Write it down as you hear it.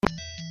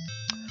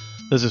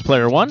This is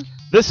Player 1,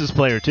 This is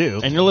Player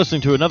 2. and you're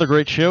listening to another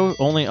great show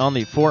only on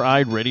the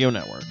Four-Eyed Radio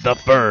Network. The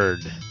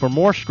Third. For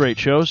more great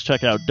shows,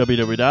 check out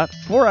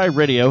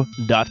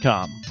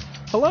www.foureyedradio.com.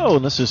 Hello,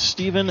 and this is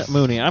Stephen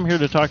Mooney. I'm here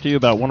to talk to you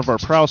about one of our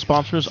proud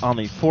sponsors on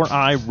the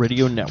 4-Eye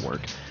Radio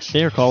Network.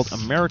 They are called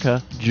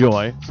America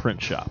Joy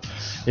Print Shop.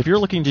 If you're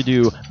looking to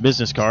do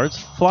business cards,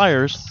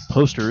 flyers,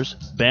 posters,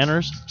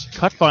 banners,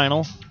 cut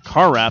vinyl,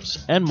 car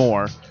wraps, and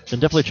more,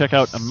 then definitely check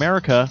out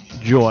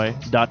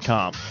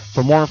americajoy.com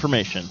for more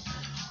information.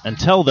 And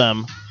tell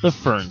them the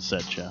Fern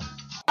sent you.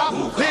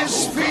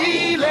 This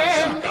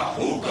feeling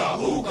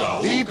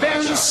deep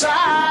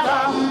inside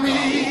of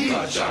me,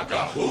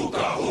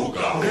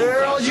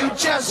 girl, you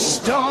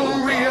just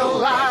don't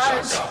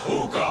realize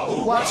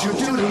what you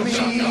do to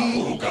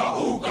me.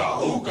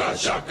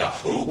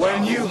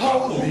 When you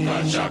hold me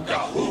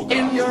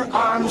in your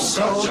arms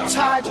so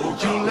tight,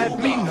 you let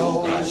me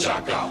know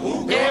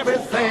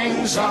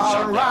everything's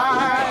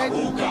alright.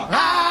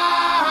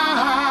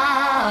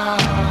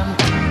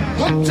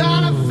 I'm hooked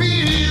on a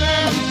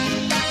feeling,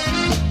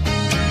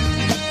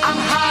 I'm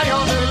high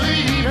on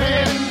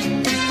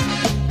believing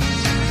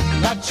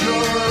that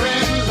you're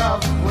in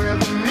love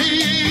with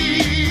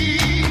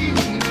me.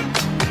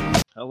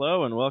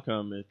 Hello and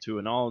welcome to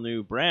an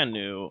all-new,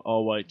 brand-new,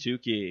 all-white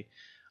Tukey.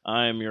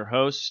 I'm your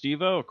host,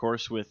 Steve-O, of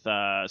course, with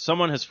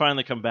someone has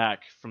finally come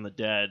back from the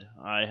dead.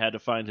 I had to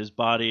find his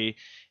body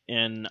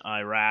in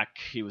Iraq.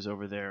 He was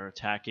over there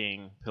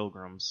attacking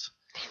pilgrims.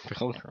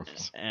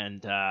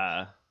 And,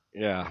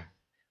 Yeah.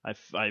 I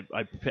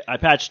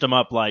patched him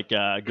up like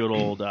good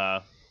old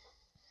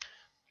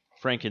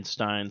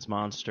Frankenstein's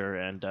monster,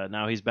 and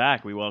now he's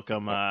back. We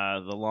welcome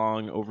the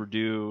long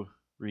overdue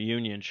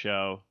reunion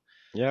show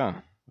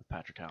Yeah. with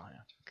Patrick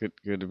Callahan.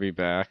 Good to be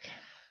back.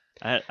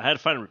 I had to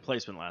find a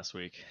replacement last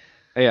week.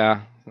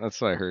 Yeah, that's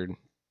what I heard.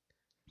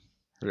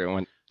 Heard it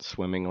went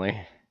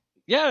swimmingly.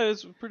 Yeah, it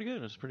was pretty good.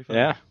 It was pretty funny.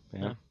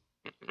 Yeah.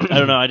 I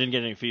don't know. I didn't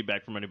get any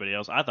feedback from anybody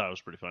else. I thought it was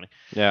pretty funny,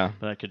 Yeah.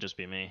 but that could just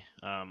be me.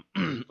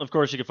 Of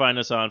course, you can find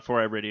us on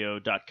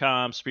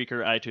 4iRadio.com,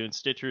 Spreaker, iTunes,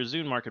 Stitcher,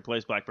 Zune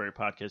Marketplace, BlackBerry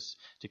Podcasts,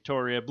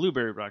 Victoria,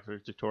 Blueberry Blackberry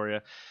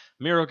Victoria,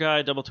 Miro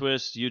Guide, Double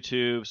Twist,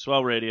 YouTube,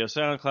 Swell Radio,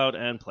 SoundCloud,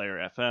 and Player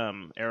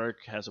FM. Eric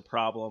has a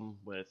problem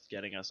with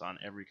getting us on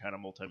every kind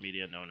of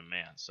multimedia known to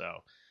man,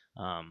 so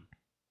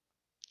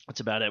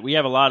that's about it. We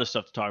have a lot of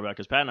stuff to talk about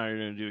because Pat and I are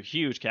going to do a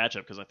huge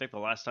catch-up because I think the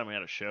last time we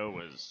had a show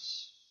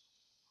was...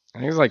 I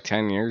think it was like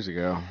 10 years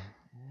ago.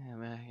 Yeah,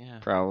 man, yeah.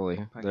 Probably.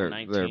 Back They're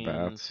in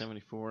thereabouts.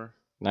 1974.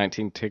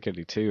 19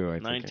 tickety 2, I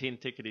think. 19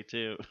 tickety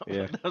 2.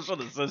 Yeah. That was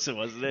what it says,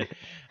 wasn't it?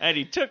 And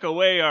he took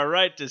away our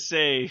right to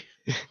say,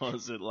 what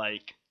was it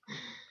like?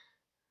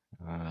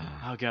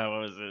 Oh, God,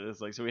 what was it? It's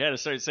like, so we had to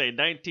start saying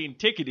 19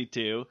 tickety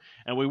 2,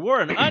 and we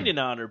wore an onion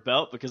on our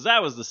belt because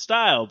that was the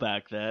style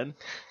back then.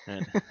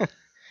 And,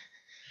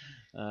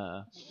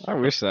 I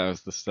wish that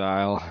was the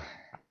style.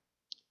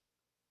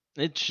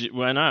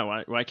 Why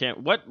not? Why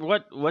can't?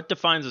 What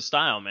defines a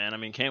style, man? I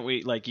mean, can't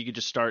we, like, you could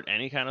just start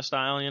any kind of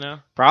style, you know?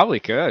 Probably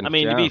could. I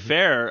mean, yeah. to be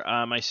fair,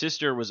 my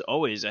sister was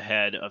always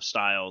ahead of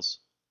styles,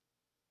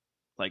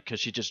 like, because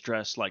she just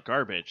dressed like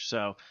garbage.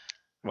 So,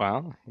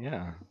 Well,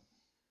 yeah.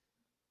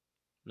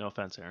 no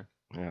offense, Aaron.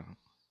 Yeah.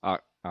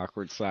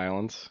 Awkward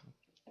silence.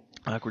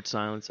 Awkward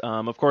silence.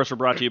 Of course, we're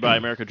brought to you by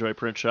America Joy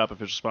Print Shop,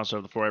 official sponsor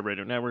of the 4i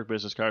Radio Network.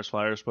 Business cards,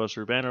 flyers,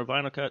 poster, banner,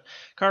 vinyl cut,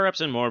 car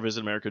reps, and more.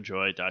 Visit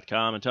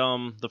americajoy.com and tell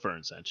them the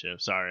Fern sent you.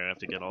 Sorry, I have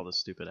to get all the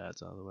stupid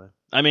ads out of the way.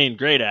 I mean,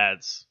 great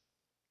ads.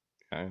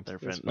 Yeah, They're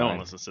it's no one fine.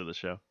 listens to the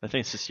show. I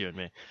think it's just you and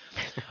me.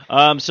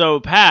 So,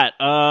 Pat,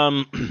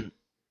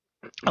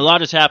 a lot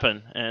has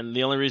happened, and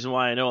the only reason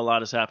why I know a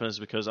lot has happened is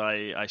because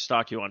I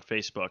stalk you on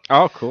Facebook.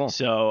 Oh, cool.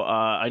 So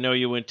I know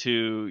you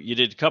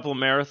did a couple of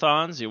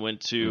marathons. You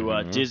went to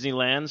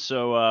Disneyland.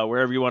 So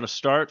wherever you want to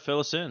start, fill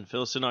us in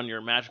on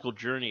your magical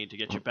journey to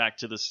get you back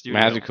to the studio.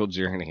 Magical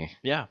journey.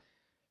 Yeah.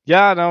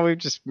 Yeah, no, we've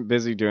just been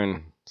busy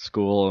doing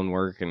school and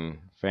work and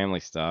family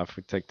stuff.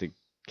 We took the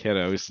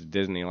kiddos to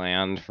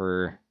Disneyland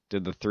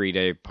did the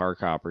 3-day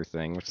park hopper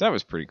thing, which that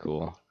was pretty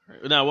cool.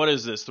 Now, what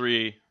is this?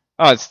 3?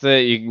 Oh,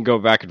 you can go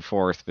back and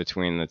forth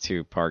between the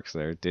two parks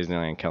there,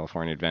 Disneyland,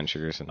 California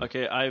Adventures. And,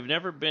 Okay, I've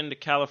never been to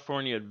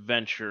California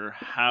Adventure.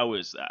 How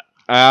is that?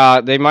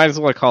 they might as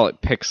well call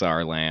it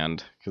Pixar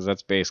Land, because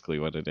that's basically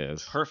what it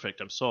is.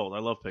 Perfect. I'm sold. I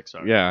love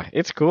Pixar. Yeah,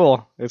 it's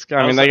cool. They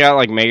got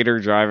like Mater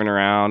driving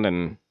around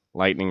and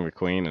Lightning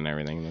McQueen and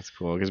everything. That's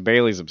cool, because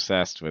Bailey's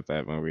obsessed with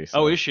that movie. So,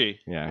 Oh, is she?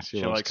 yeah, she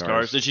She loves likes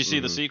cars. Did she see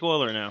the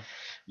sequel or no?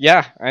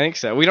 Yeah, I think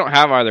so. We don't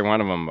have either one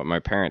of them, but my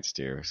parents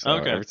do. So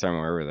Okay. every time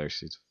we're over there,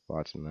 she's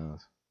watching those.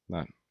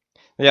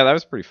 Yeah, that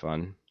was pretty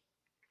fun.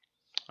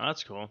 Oh,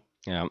 that's cool.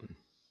 Yeah.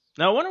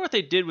 Now, I wonder what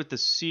they did with the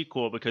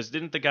sequel, because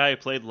didn't the guy who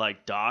played,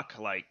 like, Doc,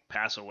 like,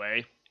 pass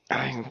away?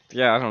 I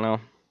don't know.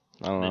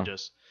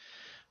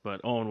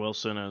 But Owen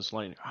Wilson is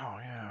like, oh,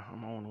 yeah,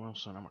 I'm Owen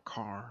Wilson. I'm a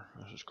car.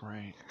 This is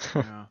great.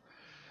 Yeah.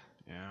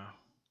 Yeah.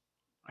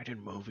 I did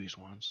movies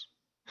once.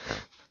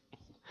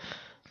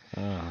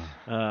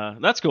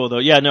 That's cool though.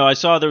 Yeah, no, I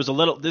saw there was a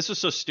little. This was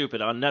so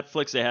stupid on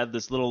Netflix. They had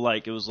this little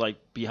it was like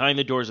behind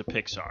the doors of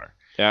Pixar.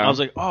 Yeah. I was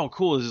like, oh,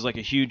 cool. This is like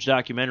a huge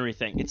documentary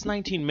thing. It's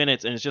 19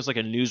 minutes and it's just like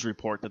a news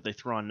report that they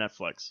throw on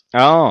Netflix.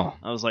 Oh.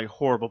 I was like,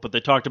 horrible. But they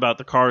talked about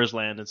the Cars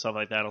Land and stuff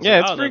like that. I was Yeah,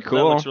 like, it's oh, pretty that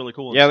cool. looks really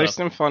cool. and Yeah, there's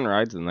stuff. some fun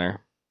rides in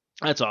there.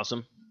 That's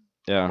awesome.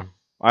 Yeah.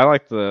 I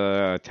like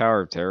the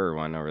Tower of Terror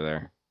one over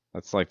there.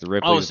 That's like the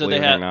Ripley's so they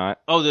Believe It have- or Not.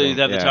 Oh, they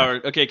have the Yeah. tower.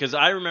 Okay, because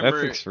I That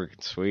remember looks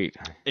freaking sweet.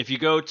 if you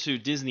go to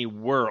Disney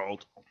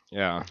World,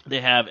 Yeah.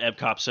 they have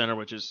Epcot Center,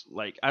 which is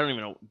like, I don't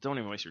even know. Don't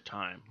even waste your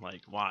time.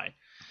 Like, why?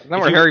 Isn't that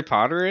If where you- Harry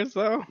Potter is,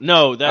 though?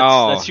 No,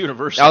 that's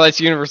Universal. Oh, that's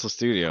Universal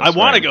Studios. I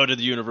want to right. go to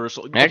the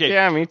Universal. Heck Okay,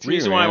 yeah, me too.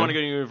 reason why I man. want to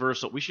go to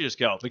Universal, we should just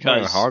go to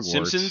because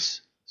Hogwarts.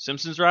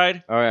 Simpsons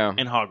ride, Oh, yeah.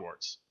 and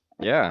Hogwarts.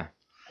 Yeah.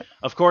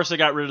 Of course, they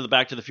got rid of the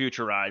Back to the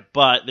Future ride,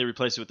 but they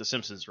replaced it with the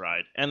Simpsons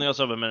ride, and they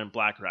also have a Men in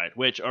Black ride,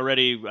 which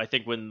already I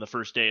think when the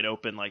first day it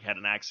opened, had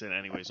an accident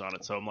anyways on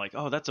it. So I'm like,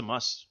 oh, that's a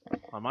must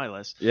on my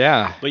list.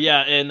 Yeah. But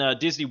yeah, in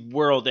Disney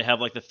World, they have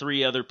the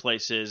 3 other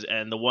places,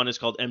 and the one is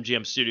called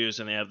MGM Studios,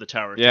 and they have the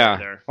Tower of Terror Yeah.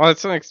 there. Well,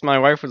 it's like my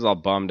wife was all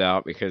bummed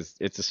out because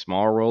It's a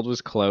Small World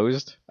was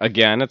closed.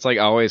 Again, it's like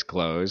always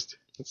closed.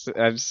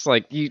 I'm just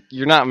like,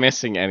 you're not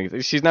missing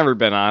anything. She's never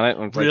been on it.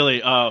 And it's like,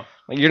 Really? Oh,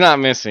 you're not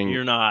missing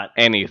you're not.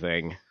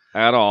 anything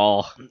at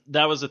all.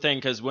 That was the thing,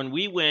 because when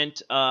we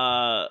went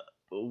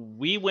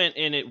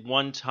in it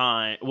one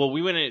time. Well,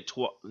 we went in it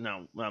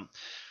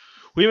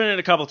we went in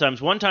a couple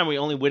times. One time we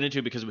only went into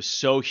it because it was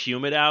so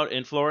humid out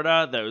in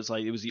Florida that it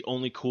was the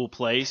only cool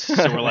place.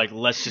 So we're like,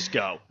 let's just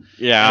go.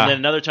 Yeah. And then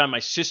another time my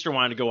sister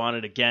wanted to go on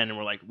it again, and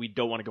we're like, we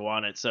don't want to go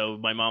on it. So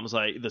my mom was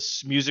like, the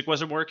music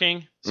wasn't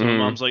working. So my Mhm.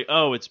 mom's like,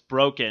 oh, it's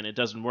broken. It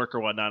doesn't work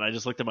or whatnot. And I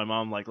just looked at my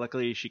mom like,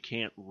 luckily she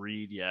can't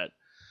read yet.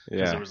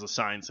 Because Yeah. there was a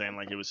sign saying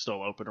it was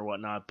still open or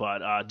whatnot.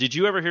 But did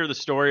you ever hear the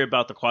story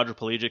about the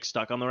quadriplegic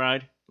stuck on the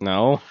ride?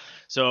 No.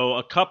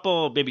 So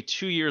maybe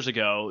 2 years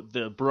ago,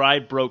 the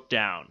ride broke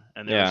down,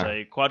 and there was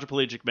a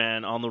quadriplegic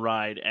man on the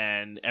ride,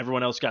 and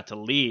everyone else got to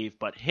leave,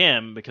 but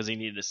him, because he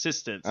needed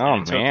assistance. Oh,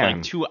 and it man.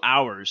 took 2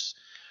 hours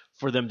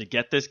for them to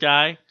get this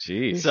guy.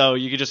 Jeez. So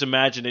you could just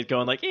imagine it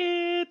going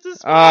it's a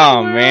small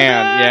Oh, world,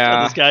 man, yeah.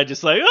 And this guy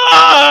just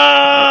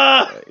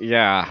ah!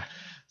 Yeah.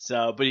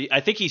 So, but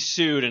I think he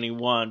sued and he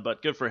won,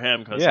 but good for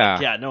him because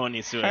Yeah. no one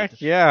needs to. Heck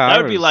yeah. That I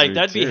would be would've sued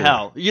that'd be too.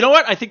 hell. You know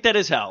what? I think that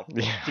is hell.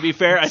 Yeah. To be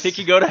fair, I think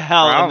you go to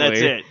hell and that's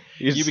Probably. it.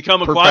 You're You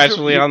become a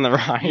perpetually quadri- on the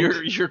ride.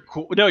 You're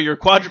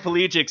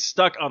quadriplegic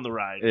stuck on the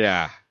ride.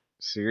 Yeah.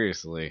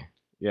 Seriously.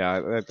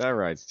 Yeah, that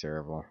ride's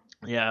terrible.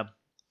 Yeah.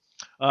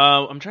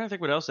 I'm trying to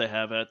think what else they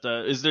have at.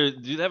 Do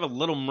they have a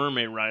Little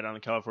Mermaid ride on the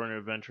California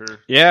Adventure?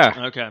 Yeah.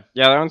 Okay.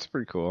 Yeah, that one's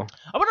pretty cool.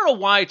 I want to know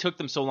why it took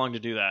them so long to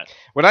do that.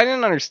 What I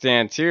didn't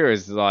understand too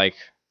is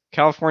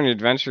California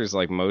Adventure is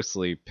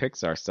mostly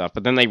Pixar stuff,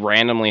 but then they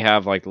randomly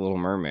have the Little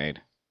Mermaid.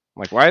 I'm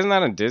like, why isn't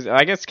that a Disney?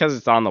 I guess because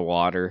it's on the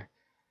water.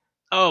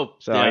 Oh,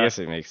 So yeah. I guess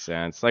it makes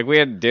sense. We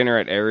had dinner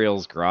at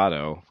Ariel's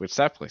Grotto, which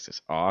that place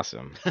is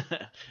awesome.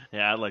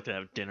 Yeah, I'd like to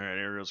have dinner at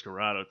Ariel's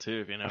Grotto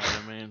too, if you know what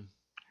I mean.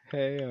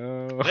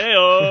 Hey-o.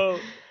 Hey-oh.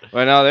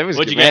 Well, no, that was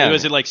What'd you man. get?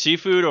 Was it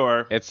seafood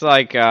or? It's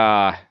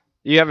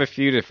you have a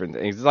few different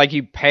things. It's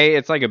you pay.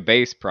 It's a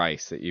base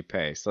price that you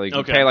pay. So you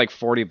Okay. pay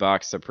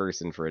 $40 a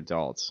person for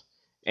adults,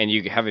 and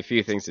you have a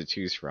few things to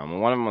choose from.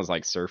 And one of them was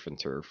surf and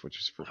turf, which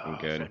was freaking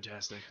good.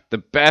 Fantastic. The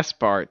best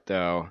part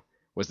though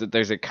was that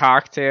there's a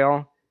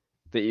cocktail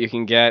that you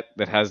can get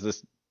that has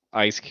this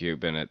ice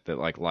cube in it that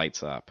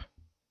lights up.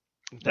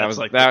 That's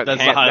the that's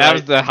the highlight. That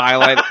was the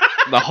highlight.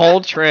 The whole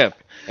trip,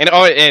 and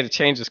it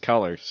changes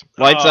colors,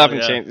 lights Oh, up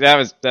and yeah. change. That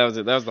was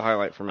it. That was the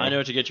highlight for me. I know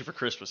what to get you for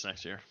Christmas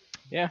next year.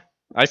 Yeah,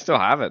 I still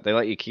have it. They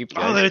let you keep. The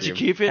Oh, ice they let you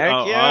cube. keep it? Heck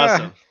Oh, yeah.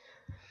 awesome.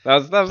 That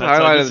was the That's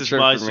highlight of this the is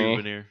my trip for me.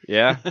 souvenir.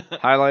 Yeah,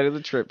 highlight of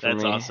the trip for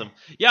That's me. awesome.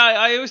 Yeah,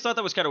 I always thought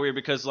that was kind of weird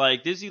because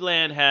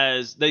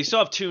Disneyland they still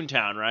have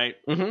Toontown, right?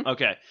 Mm-hmm.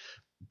 Okay.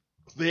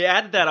 They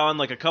added that on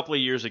a couple of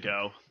years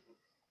ago.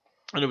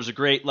 And it was a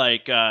great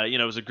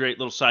it was a great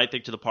little side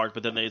thing to the park,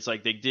 but then they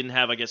didn't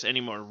have, I guess,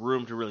 any more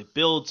room to really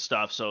build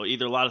stuff. So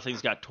either a lot of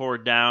things got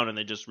torn down and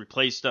they just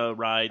replaced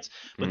rides.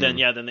 But then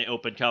they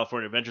opened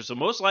California Adventure. So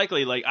most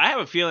likely, I have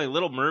a feeling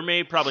Little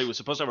Mermaid probably was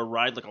supposed to have a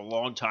ride a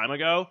long time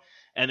ago,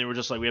 and they were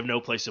just we have no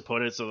place to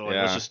put it, so they're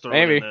let's Yeah, just throw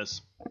maybe. it in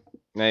this.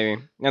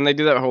 Maybe, and they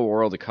do that whole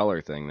World of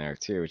Color thing there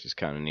too, which is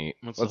kind of neat.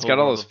 What's the It's whole got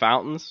all World those of-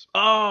 fountains,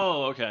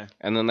 Oh, okay.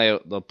 and then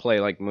they'll play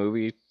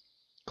movie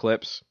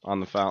clips on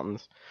the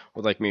fountains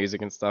with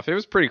music and stuff. It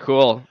was pretty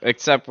cool,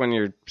 except when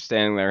you're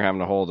standing there having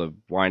to hold a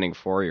whining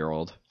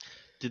 4-year-old.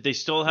 Did they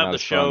still have That the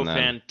was show fun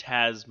then.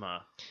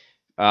 Phantasma?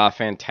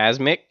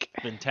 Phantasmic.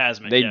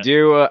 Phantasmic. They yeah.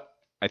 do.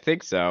 I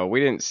think so. We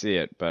didn't see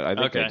it, but I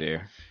think Okay. they do.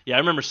 Yeah, I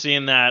remember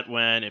seeing that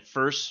when it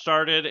first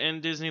started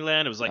in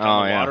Disneyland. It was on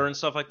Oh, the yeah. water and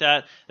stuff like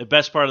that. The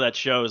best part of that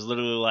show is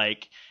literally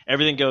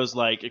everything goes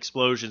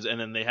explosions, and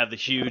then they have the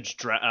huge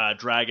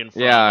dragon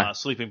from Yeah.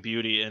 Sleeping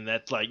Beauty, and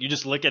that's you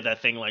just look at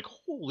that thing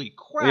holy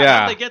crap! Yeah.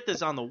 How'd they get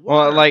this on the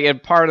water? Well,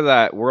 and part of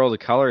that World of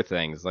Color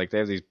things, they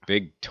have these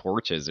big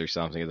torches or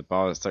something at the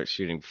bottom that start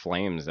shooting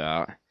flames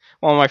out.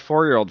 Well, my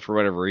 4-year-old, for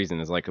whatever reason,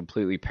 is like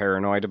completely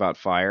paranoid about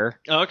fire.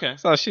 Oh, okay.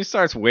 So she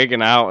starts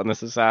wigging out when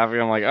this is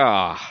happening. I'm like,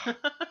 oh,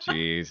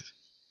 jeez.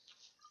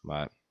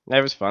 But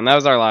it was fun. That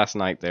was our last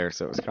night there,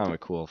 so it was kind of a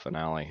cool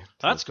finale. to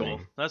That's the cool.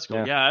 thing. That's cool.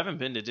 Yeah. Yeah, I haven't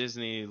been to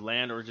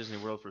Disneyland or Disney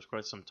World for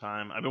quite some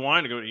time. I've been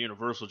wanting to go to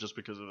Universal just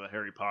because of the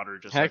Harry Potter.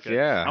 Just Heck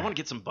yeah. I want to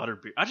get some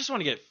butterbeer. I just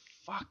want to get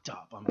fucked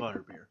up on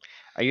butterbeer.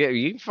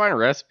 You can find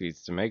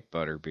recipes to make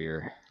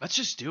butterbeer. Let's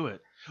just do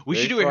it. We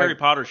They should do a like- Harry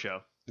Potter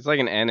show. It's like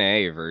an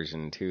NA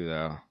version too,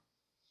 though.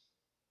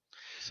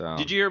 So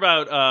Did you hear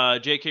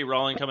about J.K.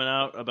 Rowling coming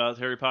out about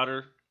Harry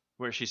Potter,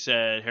 where she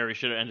said Harry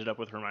should have ended up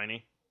with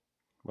Hermione?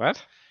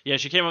 What? Yeah,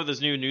 she came up with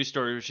this new news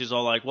story where she's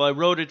all like, well, I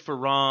wrote it for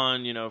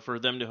Ron, for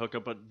them to hook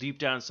up, but deep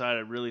down inside, I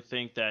really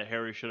think that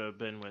Harry should have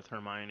been with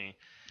Hermione.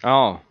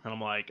 Oh, And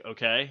I'm like,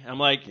 okay. I'm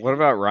like, what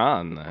about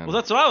Ron then? well,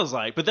 that's what I was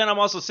like. But then I'm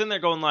also sitting there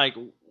going like,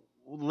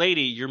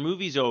 lady, your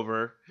movie's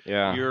over.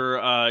 yeah,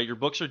 Your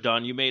books are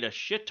done. You made a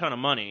shit ton of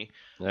money.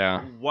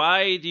 yeah.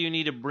 Why do you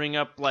need to bring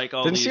up like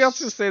all Didn't these... she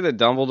also say that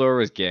Dumbledore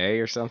was gay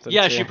or something?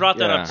 Yeah, too? she brought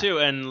that Yeah. up too.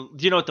 And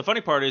you know what the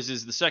funny part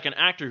is the second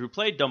actor who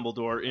played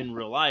Dumbledore in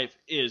real life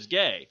is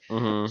gay.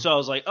 Mhm. So I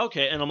was like,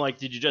 okay. And I'm like,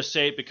 did you just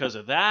say it because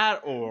of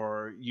that,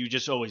 or you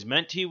just always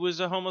meant he was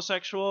a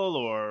homosexual,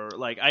 or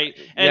like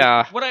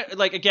Yeah. What I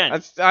like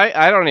again.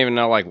 I don't even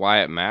know like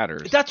why it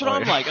matters. That's what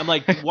I'm like. I'm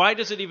like, why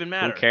does it even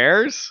matter? Who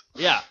cares?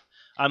 Yeah.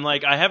 I'm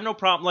like, I have no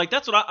problem. Like,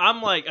 that's what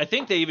I'm like. I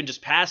think they even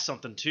just passed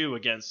something, too,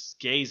 against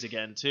gays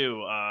again,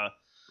 too,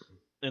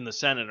 in the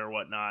Senate or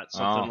whatnot.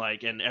 Something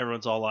like, and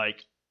everyone's all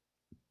like,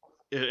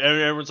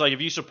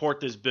 if you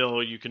support this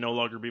bill, you can no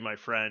longer be my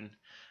friend.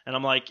 And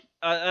I'm like,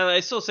 I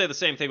still say the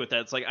same thing with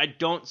that. It's like, I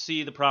don't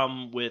see the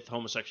problem with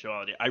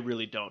homosexuality. I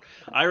really don't.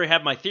 I already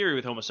have my theory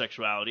with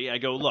homosexuality. I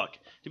go, look,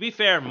 to be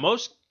fair,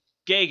 most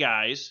gay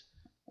guys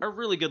are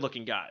really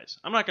good-looking guys.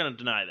 I'm not going to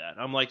deny that.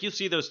 I'm like, you'll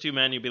see those two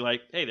men, you'll be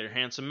like, hey, they're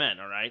handsome men,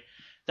 all right?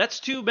 That's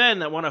two men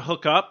that want to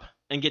hook up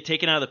and get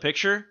taken out of the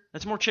picture.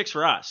 That's more chicks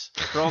for us,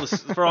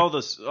 for all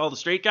the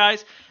straight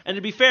guys. And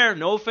to be fair,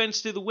 no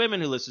offense to the women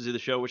who listen to the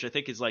show, which I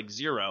think is like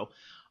 0.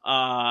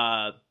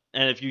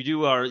 And if you do,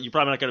 you're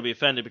probably not going to be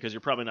offended because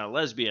you're probably not a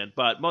lesbian.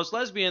 But most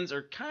lesbians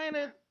are kind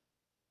of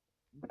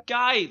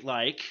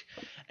guy-like,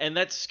 and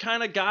that's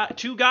kind of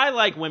two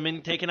guy-like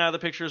women taken out of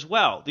the picture as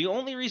well. The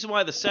only reason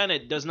why the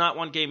Senate does not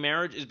want gay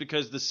marriage is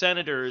because the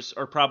senators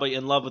are probably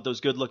in love with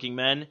those good-looking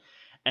men,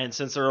 and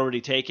since they're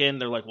already taken,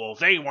 they're like, well, if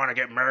they want to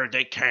get married,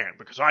 they can't,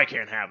 because I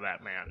can't have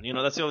that man.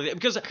 That's the only thing.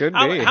 Because Could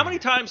how be. many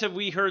times have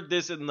we heard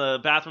this in the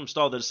bathroom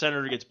stall that a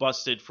senator gets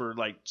busted for,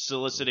 like,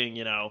 soliciting,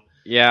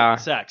 Yeah.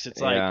 sex?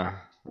 It's like, yeah.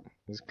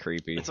 It's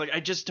creepy. it's like, I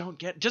just don't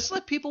get. Just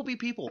let people be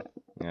people.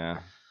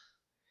 Yeah.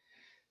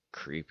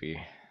 Creepy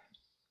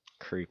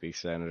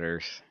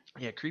senators.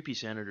 Yeah, creepy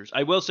senators.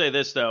 I will say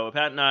this though,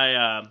 Pat and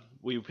I,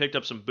 we picked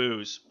up some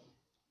booze,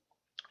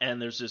 and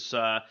there's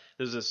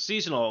a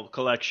seasonal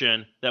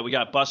collection that we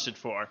got busted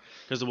for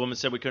because the woman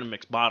said we couldn't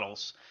mix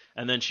bottles,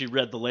 and then she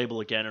read the label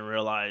again and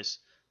realized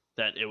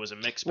that it was a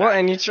mix pack. Well,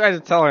 and you tried to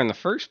tell her in the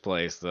first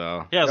place,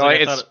 though. Yeah, I was You're like,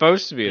 I it's thought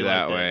supposed to be You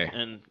that liked it, way.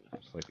 and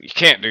It's like, you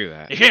can't do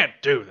that. you can't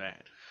do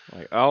that.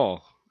 Like,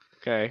 oh,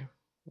 okay.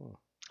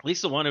 At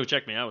least the one who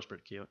checked me out was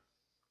pretty cute.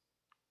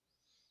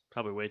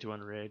 Probably way too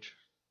underage.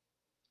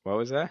 What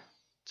was that?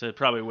 Said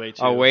probably way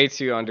too. Oh, way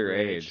too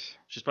underage.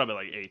 She's probably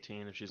like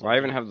 18 if she's. Why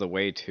even lucky. have the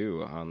way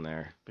too on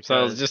there? So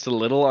Because- it's just a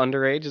little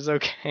underage is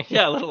okay?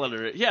 Yeah, a little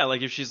underage. Yeah,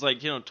 like if she's like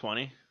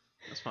 20,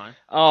 that's fine.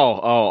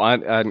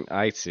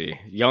 I see.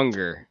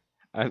 Younger.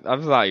 I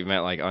thought you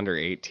meant like under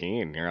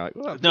 18. You're like,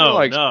 well, No,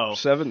 like no.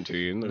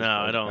 17. No,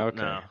 I don't. Okay,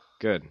 No.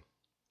 good.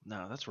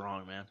 No, that's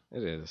wrong, man.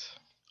 It is.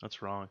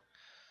 That's wrong.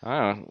 I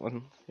don't know. Well,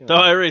 you Though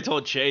know. I already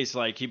told Chase,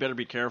 like, he better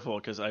be careful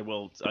because I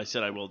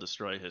said I will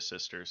destroy his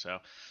sister. So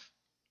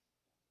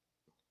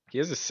He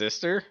has a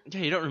sister? yeah,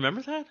 you don't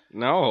remember that?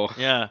 No.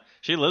 Yeah,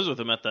 she lives with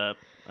him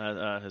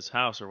at his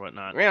house or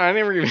whatnot. Man, I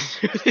never even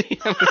knew that he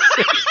had a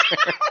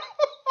sister.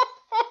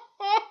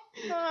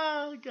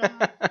 Oh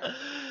god.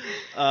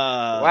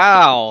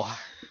 Wow.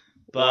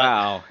 But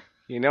Wow.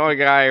 You know a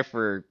guy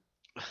for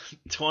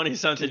 20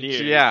 something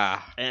years.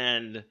 Yeah.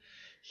 And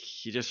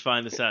you just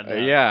find this out now.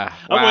 Yeah.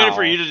 I'm waiting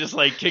for Wow. you to just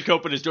like kick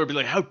open his door and be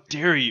like, "How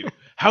dare you?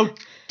 How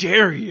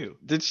dare you?"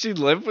 Did she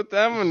live with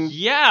them? And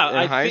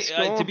Yeah, In high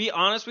school? to be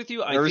honest with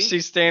you, I or was think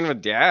she staying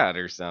with dad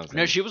or something?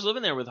 no, she was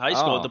living there with high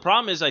school. Oh. The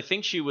problem is, I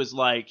think she was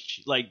like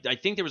I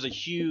think there was a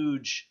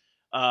huge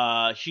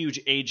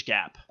age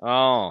gap.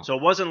 Oh. So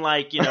it wasn't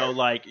like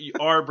like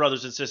our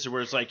brothers and sisters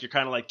where it's like you're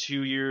kind of like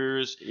 2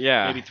 years,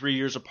 Yeah. maybe 3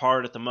 years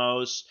apart at the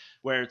most.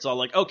 Where it's all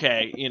like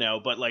okay,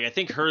 but like I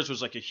think hers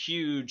was like a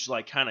huge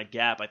like kind of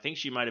gap. I think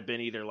she might have been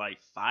either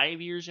like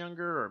 5 years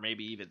younger or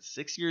maybe even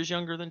 6 years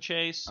younger than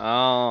Chase.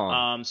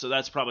 Oh. So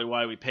that's probably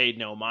why we paid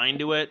no mind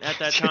to it at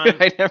that time.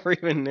 I never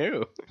even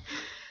knew.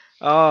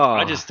 Oh.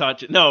 I just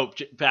thought no,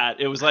 Pat.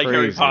 It was like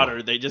Harry Crazy.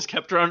 Potter. They just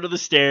kept her under the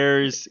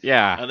stairs,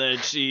 Yeah. and then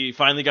she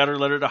finally got her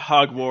letter to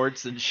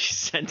Hogwarts, and she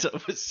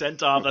was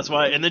sent off. That's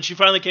why. And then she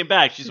finally came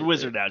back. She's a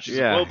wizard now. She's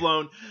Yeah. a full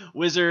blown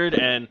wizard,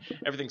 and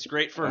everything's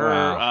great for her.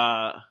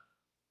 Wow.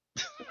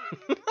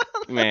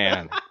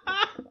 Man.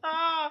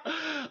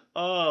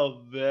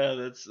 Oh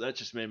man, that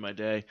just made my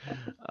day.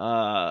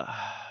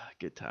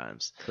 Good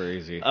times.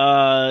 Crazy.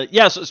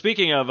 Yeah. So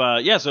speaking of,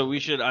 so we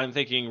should. I'm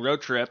thinking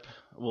road trip.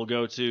 We'll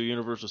go to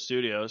Universal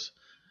Studios.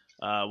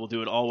 We'll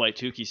do it all white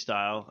Tukey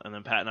style, and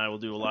then Pat and I will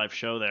do a live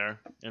show there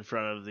in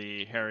front of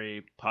the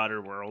Harry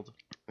Potter world,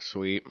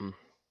 Sweet. and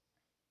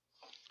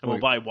we'll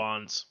buy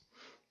wands.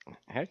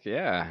 Heck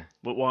yeah.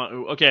 What wand?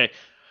 Okay.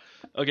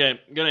 I'm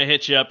gonna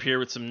hit you up here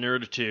with some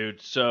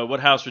nerditude. So, what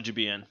house would you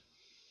be in?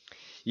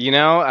 You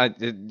know,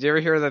 did you ever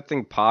hear that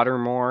thing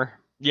Pottermore?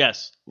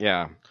 Yes.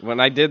 Yeah. When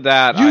I did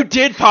that, You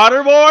did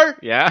Pottermore?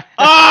 yeah.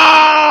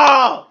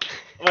 Oh!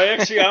 My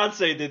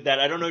ex-fiance did that.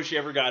 I don't know if she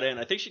ever got in.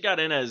 I think she got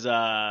in as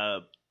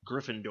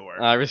Gryffindor.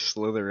 I was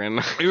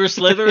Slytherin. You were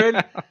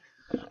Slytherin?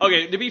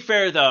 Okay, to be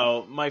fair,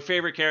 though, my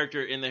favorite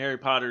character in the Harry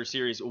Potter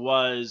series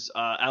was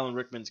Alan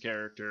Rickman's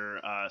character,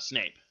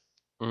 Snape.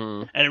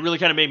 Mhm. And it really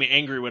kind of made me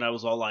angry when I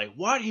was all like,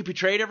 what? He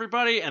betrayed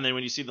everybody? And then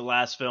when you see the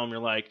last film, you're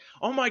like,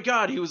 oh my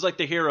god, he was like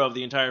the hero of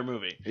the entire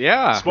movie.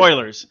 Yeah.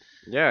 Spoilers.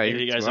 Yeah,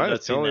 Maybe you guys have well,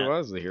 not seen totally that.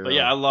 was the hero. But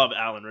yeah, I love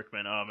Alan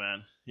Rickman. Oh,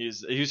 man. He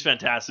was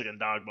fantastic in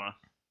Dogma.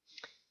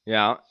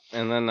 Yeah,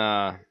 and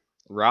then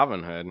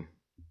Robin Hood.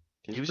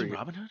 He was in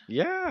Robin Hood?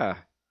 Yeah.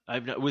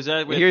 Was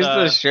that with... Here's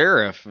the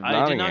sheriff of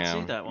I did not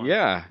Nottingham. see that one.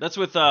 Yeah. That's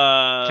with...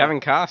 Kevin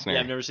Costner. Yeah,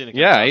 I've never seen the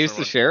Kevin Yeah, Costner he's the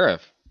one.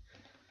 sheriff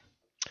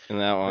in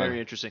that one. Very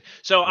interesting.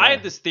 So I Yeah.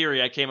 had this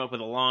theory I came up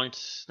with not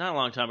a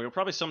long time ago,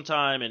 probably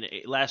sometime in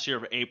last year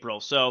of April.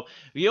 So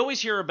we always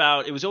hear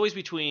about, it was always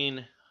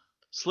between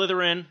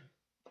Slytherin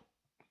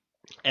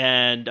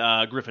and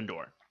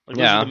Gryffindor. Like,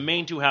 those Yeah. are the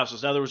main two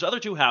houses. Now there was other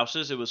two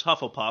houses. It was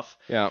Hufflepuff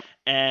Yeah.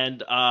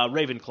 and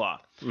Ravenclaw.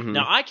 Mhm.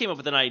 Now I came up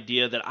with an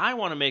idea that I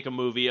want to make a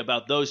movie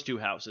about those two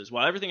houses.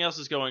 While everything else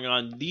is going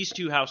on, these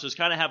two houses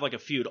kind of have like a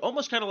feud,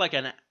 almost kind of like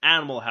an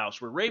Animal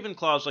House, where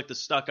Ravenclaw's like the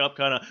stuck-up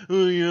kind of,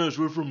 oh yes,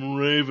 we're from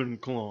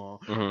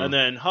Ravenclaw, Mhm. and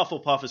then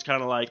Hufflepuff is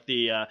kind of like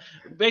the,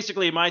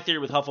 basically my theory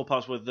with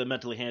Hufflepuff's with the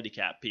mentally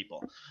handicapped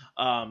people.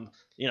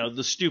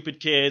 The stupid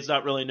kids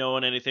not really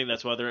knowing anything.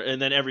 That's why and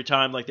then every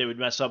time like they would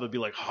mess up, it'd be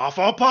like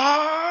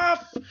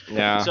Hufflepuff.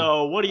 Yeah.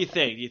 So what do you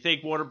think? Do you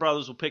think Warner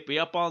Brothers will pick me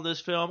up on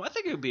this film? I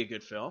think it would be a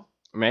good film.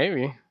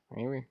 Maybe.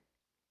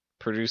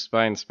 Produced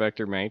by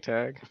Inspector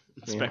Maytag.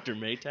 Inspector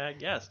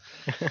Maytag, yes.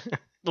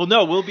 Well,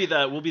 no, we'll be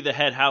the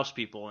head house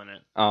people in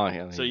it. Oh,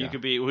 yeah. So you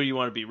could be, who do you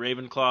want to be,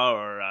 Ravenclaw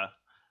or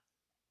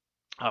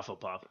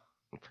Hufflepuff?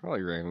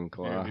 Probably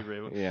Ravenclaw. You're gonna be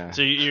Raven- Yeah.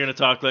 So you're gonna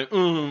talk like,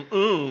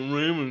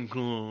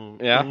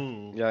 Ravenclaw. Yeah.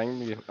 Mm.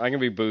 Yeah, I can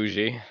be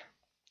bougie.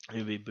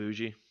 You'd be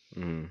bougie.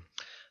 Mm.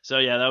 So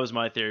yeah, that was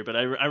my theory. But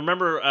I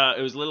remember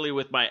it was literally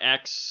with my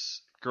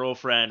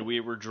ex-girlfriend. We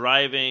were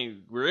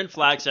in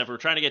Flagstaff. We were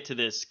trying to get to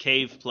this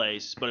cave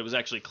place, but it was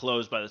actually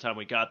closed by the time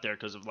we got there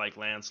because of like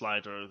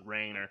landslides or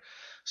rain or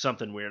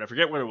something weird. I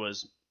forget what it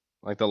was.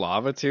 Like the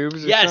lava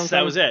tubes or Yes, something?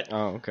 that was it.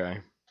 Oh, okay.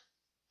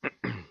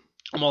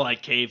 More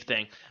like cave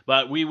thing.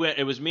 But we went,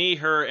 it was me,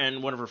 her,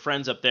 and one of her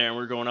friends up there, and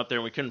we were going up there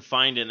and we couldn't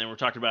find it, and then we're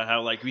talking about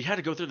how like we had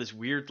to go through this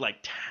weird like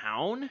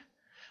town.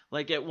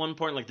 Like at one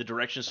point, like the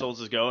directions told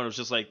us to go, and it was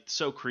just like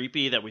so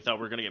creepy that we thought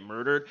we were gonna get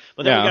murdered.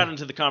 But then we Yeah. got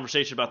into the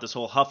conversation about this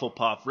whole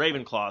Hufflepuff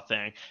Ravenclaw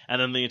thing, and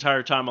then the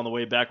entire time on the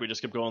way back, we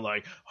just kept going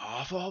like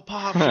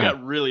Hufflepuff. She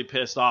got really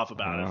pissed off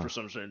about it for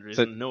some strange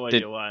reason. No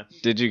idea why.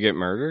 Did you get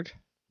murdered?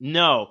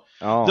 No.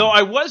 Oh. Though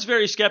I was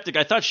very skeptic.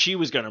 I thought she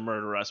was going to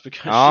murder us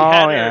because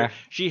Oh,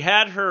 she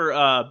had her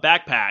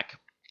backpack.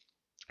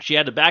 She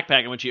had the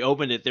backpack, and when she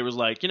opened it, there was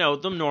like,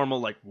 the normal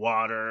like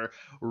water,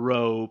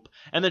 rope,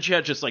 and then she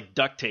had just like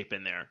duct tape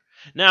in there.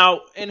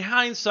 Now, in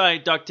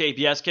hindsight, duct tape,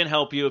 yes, can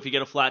help you if you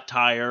get a flat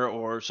tire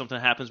or something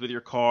happens with your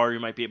car. You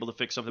might be able to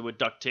fix something with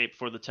duct tape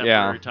for the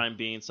temporary time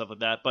being, stuff like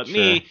that. But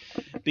me,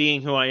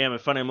 being who I am,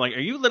 it's funny. I'm like, are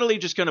you literally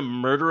just going to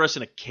murder us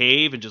in a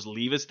cave and just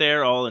leave us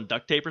there all in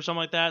duct tape or something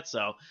like that?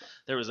 So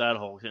there was that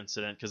whole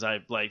incident because I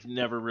like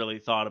never really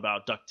thought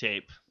about duct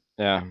tape.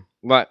 Yeah.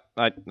 But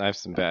I have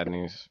some bad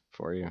news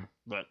for you.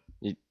 But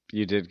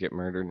You did get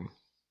murdered.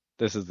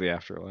 This is the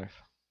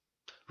afterlife.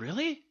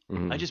 really?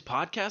 Mhm. I just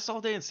podcast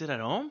all day and sit at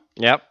home?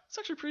 Yep. It's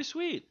actually pretty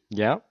sweet.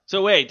 Yep.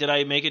 So wait, did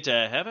I make it to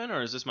heaven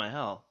or is this my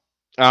hell?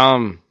 Or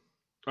am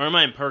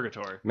I in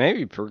purgatory?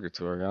 Maybe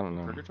purgatory. I don't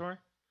know. Purgatory?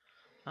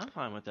 I'm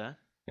fine with that.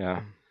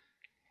 Yeah.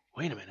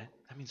 Wait a minute.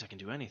 That means I can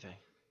do anything.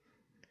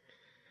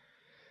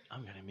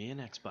 I'm getting me an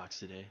Xbox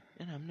today,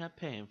 and I'm not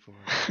paying for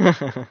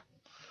it.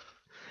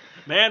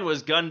 Man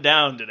was gunned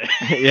down today.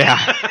 Yeah.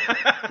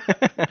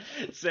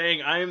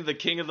 Saying, I am the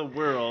king of the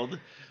world.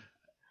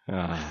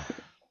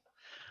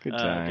 Good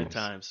times. Good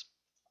times.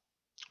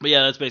 But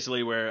yeah, that's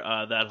basically where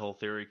that whole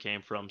theory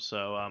came from.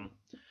 So,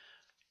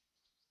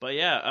 but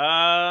yeah,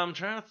 I'm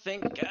trying to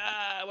think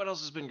what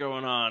else has been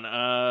going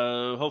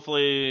on.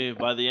 Hopefully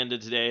by the end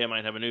of today, I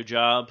might have a new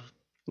job.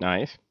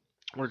 Nice.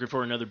 Working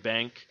for another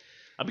bank.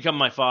 I'll become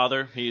my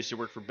father. He used to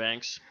work for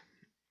banks.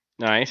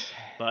 Nice.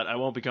 But I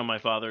won't become my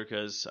father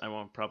because I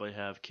won't probably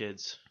have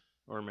kids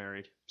or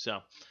married. So,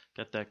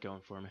 got that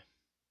going for me.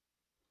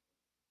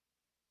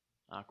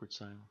 Awkward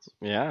silence.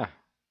 Yeah.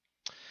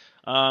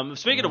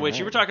 Speaking of which,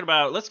 you were Alright. talking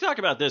about. Let's talk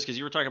about this because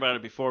you were talking about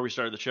it before we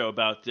started the show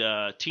about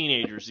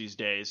teenagers these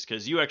days.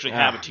 Because you actually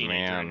have a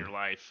teenager in man. your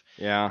life,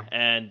 Yeah.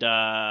 and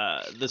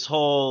this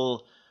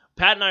whole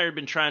Pat and I have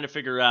been trying to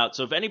figure out.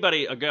 So if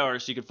anybody so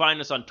you can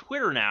find us on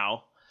Twitter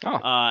now.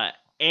 Oh.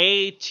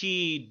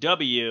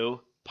 ATW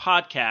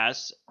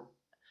Podcast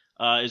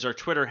is our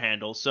Twitter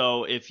handle.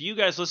 So if you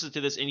guys listen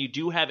to this and you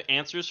do have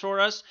answers for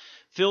us,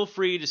 feel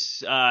free to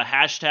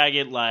hashtag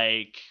it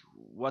like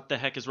what the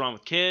heck is wrong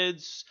with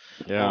kids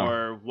Yeah.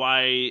 or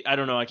why, I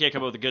don't know, I can't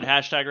come up with a good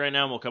hashtag right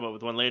now, and we'll come up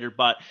with one later,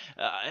 but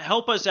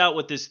help us out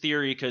with this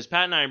theory because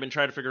Pat and I have been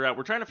trying to figure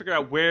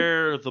out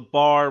where the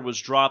bar was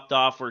dropped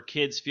off where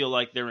kids feel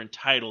like they're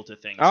entitled to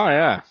things. Oh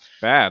yeah.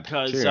 Bad.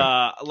 Because,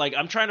 too. like,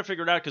 I'm trying to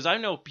figure it out because I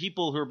know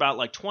people who are about,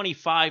 like,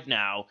 25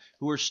 now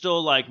who are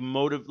still, like,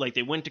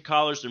 they went to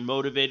college, they're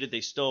motivated,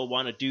 they still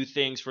want to do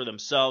things for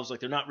themselves, like,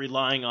 they're not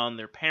relying on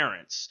their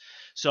parents.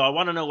 So I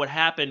want to know what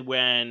happened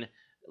when,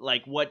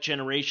 like, what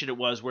generation it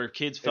was where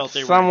kids felt It's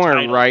they were somewhere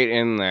entitled. right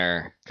in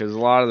there because a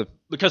lot of the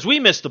Because we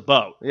missed the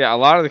boat. a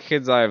lot of the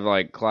kids I have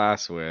like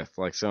class with,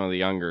 like some of the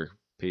younger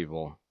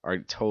people, are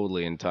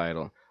totally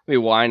entitled. Be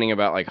whining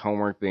about like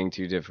homework being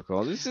too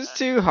difficult. This is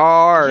too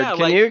hard. Yeah, Can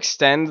like- you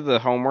extend the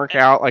homework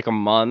out like a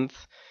month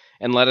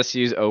and let us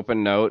use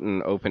Open Note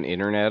and Open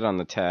Internet on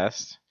the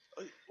test?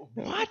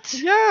 What?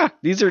 Yeah,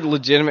 these are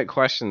legitimate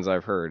questions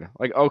I've heard.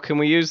 Like, oh, can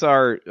we use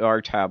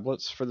our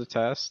tablets for the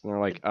test? And they're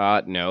like,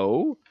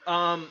 no.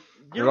 You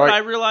You're know what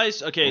like- I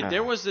realized? Okay, Yeah.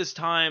 there was this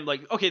time,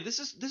 like, okay, this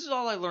is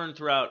all I learned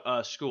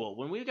throughout school.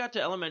 When we got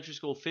to elementary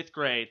school, 5th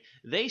grade,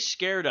 they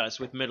scared us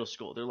with middle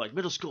school. They're like,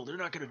 middle school, they're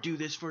not going to do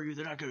this for you,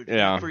 they're not going to do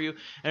Yeah. that for you, and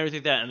everything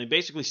like that. And they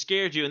basically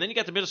scared you. And then you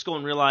got to middle school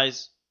and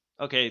realize,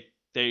 okay,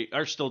 they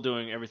are still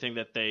doing everything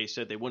that they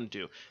said they wouldn't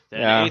do. Then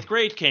Yeah. 8th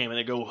grade came, and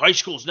they go, high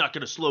school's not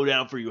going to slow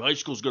down for you. High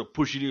school's going to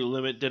push you to the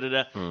limit,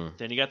 da-da-da.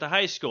 Then you got to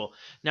high school.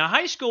 Now,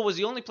 high school was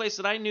the only place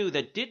that I knew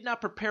that did not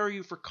prepare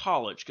you for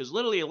college, because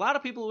literally a lot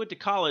of people who went to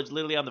college,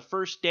 literally on the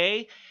first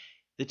day,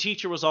 the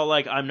teacher was all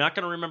like, I'm not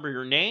going to remember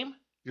your name.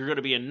 You're going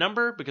to be a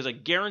number, because I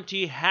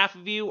guarantee half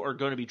of you are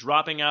going to be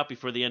dropping out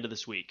before the end of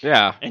this week.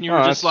 Yeah. And you were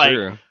just that's like,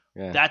 true.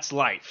 Yeah. That's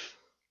life.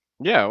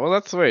 Yeah, well,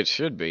 that's the way it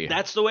should be.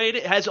 That's the way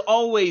it has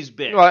always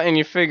been. Well, and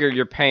you figure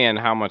you're paying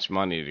how much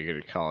money to get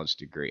a college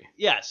degree?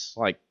 Yes.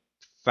 Like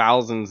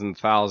thousands and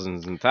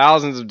thousands and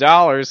thousands of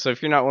dollars. So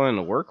if you're not willing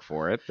to work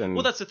for it, then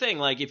Well, that's the thing.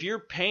 Like, if you're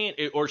paying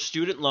or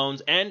student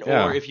loans and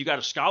Yeah. or if you got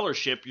a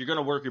scholarship, you're going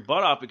to work your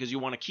butt off because you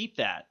want to keep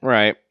that.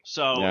 right.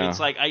 So Yeah.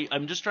 it's like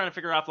I'm just trying to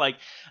figure out, like,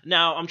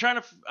 now I'm trying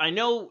to I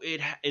know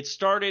it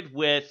started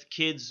with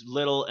kids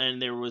little,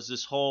 and there was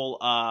this whole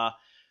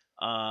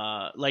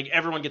like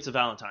everyone gets a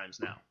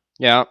Valentine's now.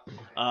 Yeah.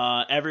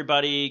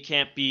 Everybody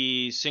can't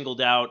be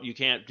singled out. You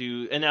can't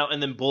do and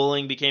then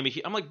bullying became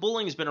I'm like,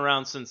 bullying has been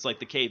around since like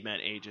the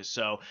caveman ages.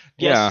 So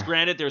yes, Yeah.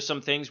 granted, there's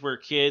some things where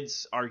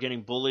kids are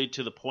getting bullied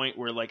to the point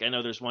where, like, I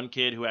know there's one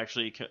kid who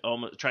actually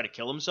almost tried to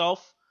kill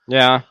himself.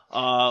 Yeah.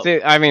 Uh,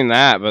 See, I mean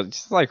that, but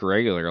just like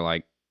regular,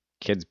 like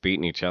kids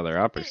beating each other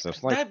up or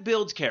stuff. Like, that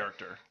builds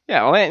character.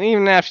 yeah, well, and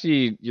even after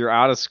you're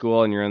out of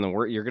school and you're in the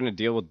work, you're going to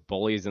deal with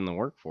bullies in the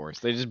workforce.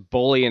 They just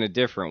bully in a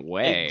different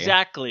way.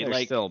 Exactly. They're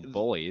like still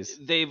bullies.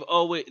 they're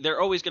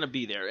always going to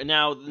be there. And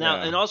now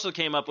Yeah. and also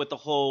came up with the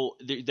whole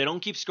they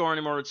don't keep score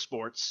anymore at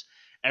sports.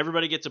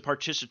 Everybody gets a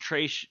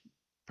participation.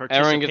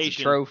 Everyone gets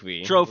a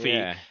trophy.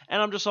 Yeah.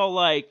 And I'm just all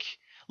like,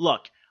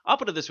 look, I'll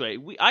put it this way: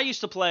 I used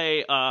to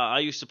play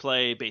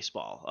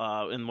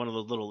baseball in one of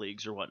the little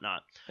leagues or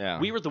whatnot. Yeah.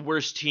 We were the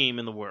worst team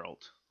in the world,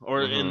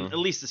 or in at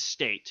least the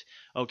state.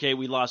 Okay,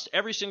 we lost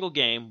every single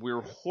game. We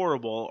were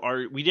horrible.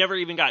 We never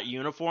even got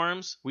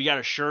uniforms. We got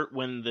a shirt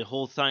when the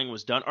whole thing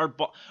was done.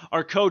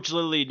 Our coach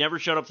literally never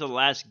showed up to the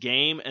last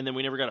game, and then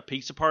we never got a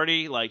pizza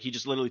party. Like, he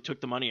just literally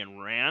took the money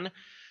and ran.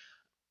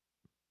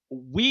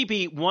 We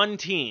beat one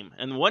team,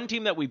 and the one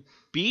team that we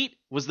beat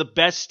was the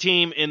best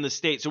team in the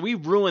state. So we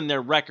ruined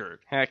their record.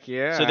 Heck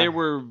yeah. So they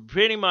were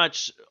pretty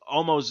much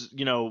almost,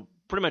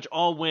 pretty much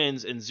all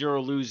wins and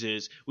 0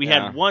 loses. We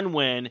Yeah. had 1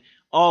 win,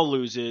 all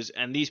loses,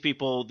 and these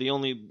people, the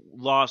only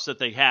loss that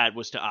they had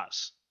was to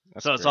us.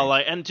 That's So it's great. all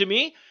like, and to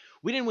me,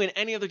 we didn't win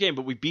any other game,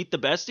 but we beat the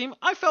best team.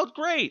 I felt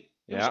great.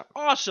 It was Yeah.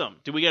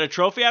 awesome. Did we get a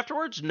trophy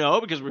afterwards?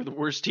 No, because we're the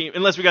worst team.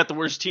 Unless we got the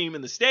worst team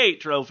in the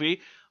state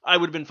trophy, I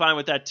would have been fine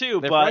with that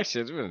too. There probably But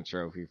should have been a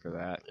trophy for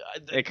that.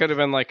 It could have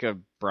been like a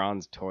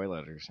bronze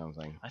toilet or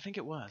something. I think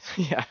it was.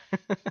 Yeah.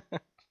 That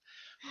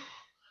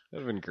would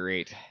have been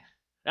great.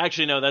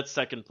 Actually, no, that's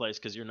second place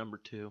because you're number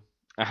 2.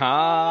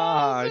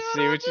 Ah, I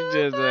see what you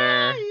did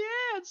there.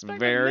 Yeah, it's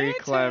Very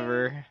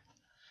clever.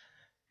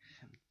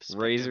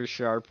 Spectac- Razor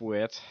sharp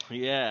wit.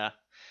 Yeah,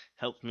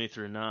 helped me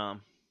through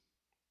Nam.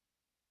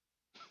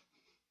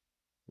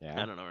 I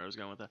Yeah. don't know where I was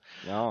going with that.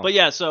 No. But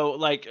yeah, so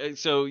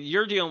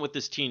you're dealing with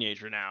this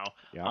teenager now.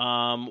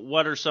 Yeah.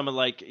 What are some of,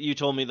 like, you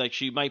told me, like,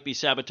 she might be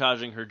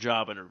sabotaging her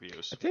job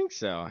interviews. I think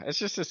so. It's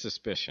just a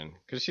suspicion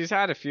because she's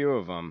had a few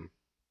of them,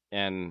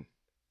 and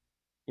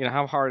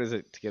how hard is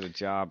it to get a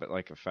job at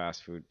like a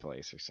fast food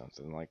place or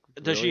something? Like,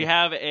 Does she really?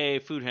 have a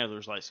food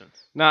handler's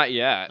license? Not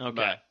yet. Okay.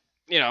 But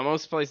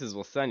most places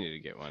will send you to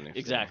get one.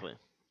 Exactly.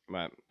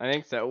 But I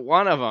think that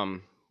one of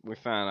them, we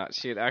found out,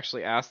 she had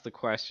actually asked the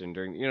question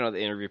during, the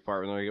interview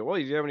part when we go, well,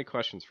 do you have any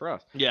questions for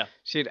us? Yeah.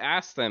 She had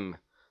asked them,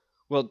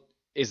 well,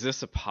 is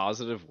this a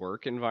positive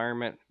work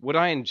environment? Would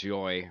I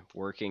enjoy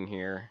working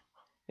here?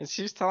 And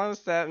she was telling us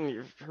that,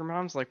 and her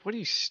mom's like, what, are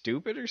you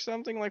stupid or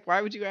something? Like,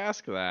 why would you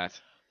ask that?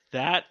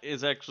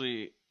 That's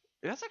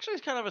actually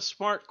kind of a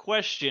smart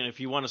question if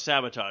you want to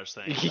sabotage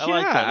things. Yeah. I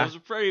like that.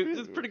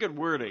 That's pretty good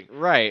wording.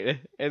 Right.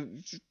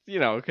 And,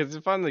 because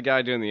if I'm the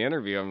guy doing the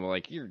interview, I'm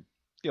like,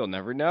 you'll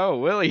never know,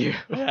 will you?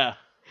 Yeah.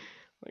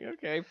 Like,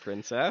 okay,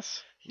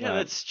 princess. Yeah, But-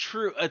 that's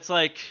true. It's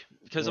like,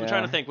 because I'm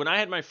trying to think. When I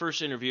had my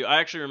first interview, I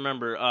actually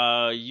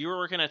remember you were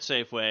working at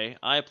Safeway.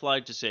 I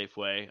applied to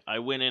Safeway. I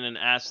went in and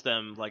asked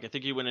them, like, I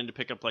think you went in to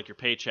pick up, like, your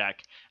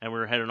paycheck, and we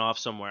were heading off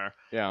somewhere.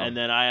 Yeah. And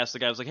then I asked the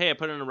guy, I was like, hey, I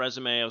put in a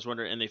resume. I was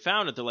wondering, and they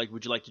found it. They're like,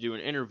 would you like to do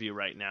an interview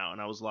right now?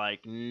 And I was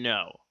like,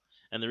 no.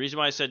 And the reason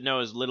why I said no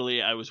is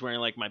literally I was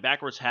wearing like my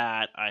backwards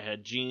hat. I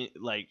had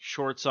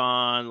shorts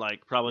on,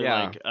 like probably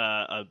like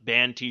a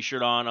band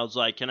T-shirt on. I was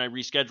like, can I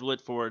reschedule it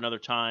for another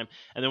time?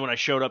 And then when I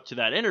showed up to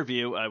that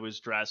interview, I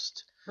was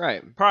dressed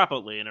right.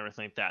 properly and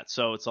everything like that.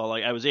 So it's all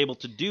like I was able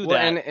to do Well,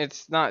 that. and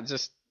it's not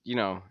just,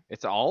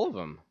 it's all of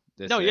them.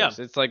 Yeah.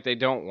 It's like they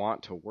don't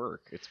want to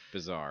work. It's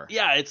bizarre.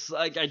 Yeah, it's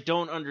like I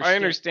don't understand. I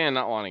understand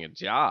not wanting a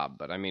job,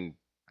 but I mean,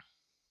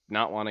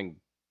 not wanting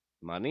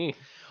money.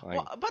 Like,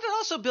 Well, but it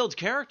also builds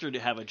character to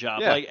have a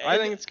job. yeah, Like, I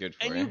think it's good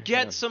for and you. you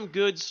get Yeah. some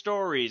good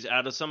stories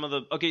out of some of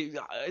the. Okay,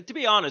 to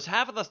be honest,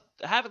 half of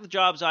the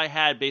jobs I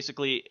had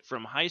basically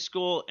from high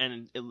school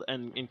and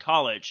in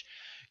college,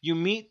 you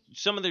meet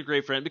some of the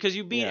great friends because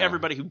you meet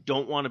everybody who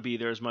don't want to be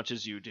there as much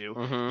as you do.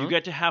 Mhm. You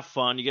get to have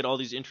fun. You get all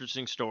these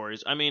interesting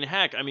stories. I mean,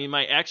 heck,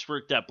 my ex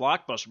worked at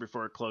Blockbuster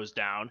before it closed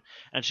down,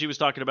 and she was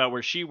talking about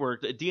where she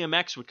worked.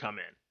 DMX would come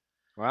in.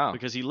 Wow.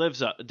 Because he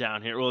lives up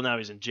down here. Well, now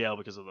he's in jail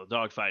because of the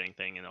dogfighting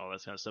thing and all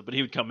that kind of stuff. But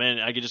he would come in,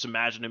 and I could just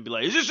imagine him and be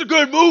like, "Is this a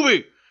good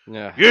movie?"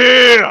 Yeah.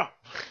 Yeah.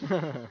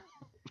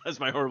 That's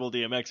my horrible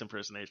DMX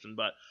impersonation,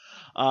 but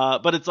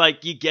it's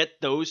like you get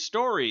those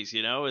stories,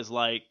 is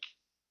like,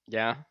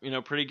 Yeah.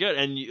 pretty good.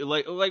 And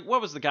like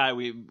what was the guy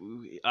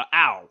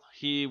Al?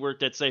 He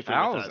worked at Safeway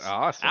Al with was us.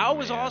 awesome. Al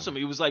was man. awesome.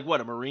 He was like what,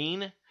 a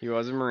Marine? He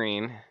was a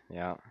Marine.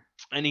 Yeah.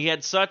 And he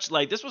had such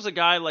this was a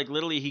guy like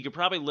literally he could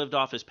probably lived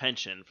off his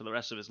pension for the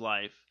rest of his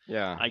life.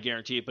 Yeah. I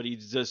guarantee it. But he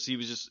was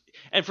just,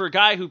 and for a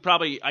guy who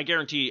probably, I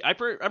guarantee, I'm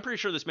pretty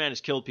sure this man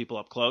has killed people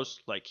up close.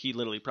 Like he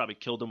literally probably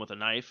killed them with a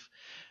knife.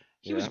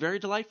 He was very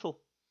delightful.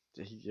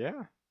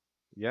 Yeah.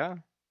 Yeah.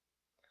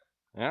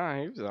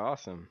 Yeah, he was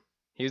awesome.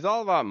 He was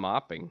all about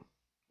mopping.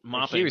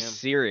 Like, he was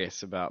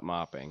serious about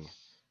mopping.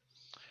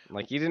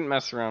 Like, he didn't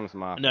mess around with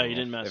mopping. No, he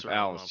didn't mess if around.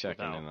 Al with was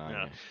checking Al. in on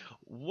Yeah. you.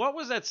 What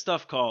was that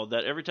stuff called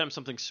that every time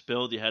something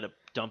spilled, you had to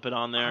dump it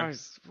on there?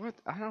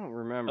 I don't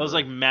remember. It was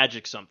like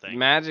magic something.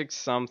 Magic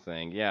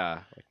something,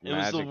 yeah. Like it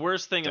was the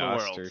worst thing in the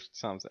dust world. or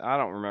something. I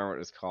don't remember what it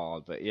was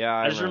called, but yeah,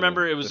 I just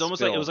remember it was the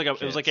almost like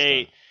spill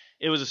kit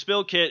it was a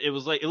spill kit. It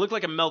looked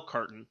like a milk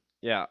carton stuff.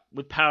 Yeah,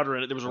 with powder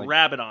in it. There was a Like-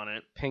 rabbit on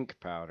it. pink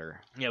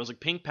powder. Yeah, it was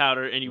like pink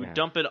powder, and you would Yeah.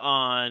 dump it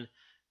on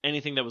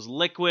anything that was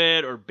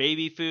liquid or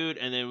baby food,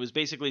 and then it was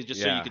basically just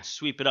so you Yeah. could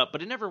sweep it up,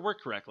 but it never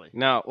worked correctly.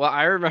 No, well,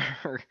 I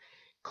remember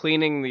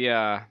cleaning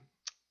the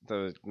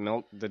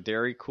milk, the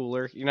dairy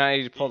cooler. You know how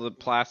you pull the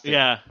plastic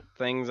Yeah.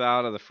 things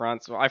out of the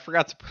front? So I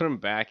forgot to put them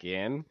back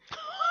in.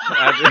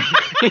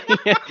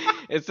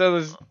 And so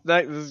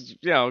this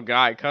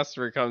guy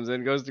customer comes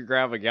in, goes to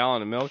grab a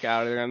gallon of milk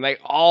out of there, and they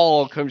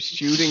all come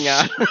shooting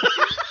out.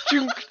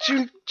 Chunk,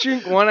 chunk,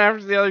 chunk, one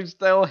after the other.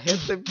 They all hit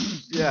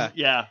the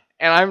Yeah.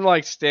 And I'm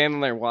like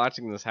standing there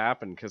watching this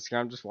happen because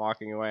I'm just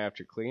walking away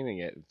after cleaning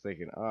it and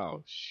thinking,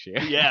 oh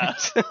shit. Yeah.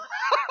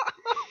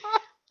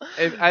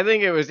 I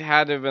think it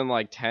had to have been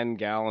like 10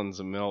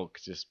 gallons of milk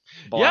just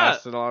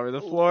blasted all over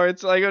the floor.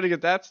 It's like I go to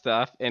get that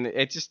stuff, and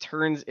it just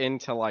turns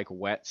into like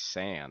wet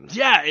sand.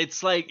 Yeah,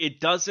 it's like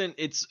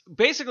it's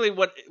basically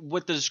what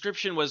the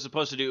description was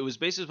supposed to do. It was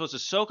basically supposed to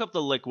soak up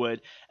the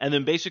liquid, and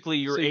then basically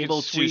you're So you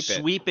able could to sweep it.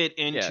 sweep it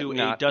into Yeah, a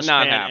not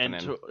dustpan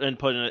happening. and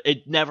put in it.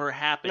 It never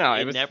happened. No,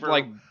 it was never,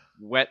 like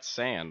wet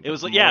sand. it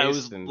was like moist it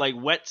was and like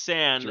wet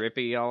sand.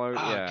 drippy all over.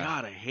 Oh yeah,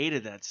 God, I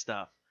hated that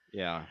stuff.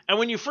 yeah, And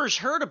when you first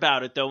heard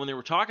about it, though, when they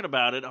were talking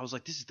about it, I was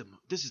like, "This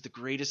is the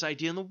greatest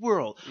idea in the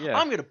world. Yeah.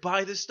 I'm gonna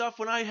buy this stuff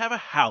when I have a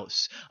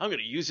house. I'm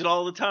gonna use it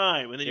all the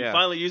time." And then you Yeah.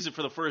 finally use it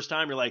for the first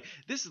time. You're like,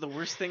 "This is the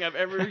worst thing I've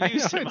ever I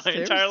used know, in my it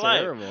was entire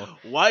life. terrible.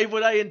 Why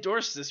would I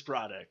endorse this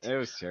product?" It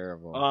was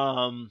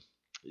terrible.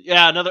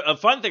 Yeah. A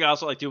fun thing I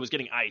also like to do was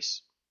getting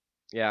ice.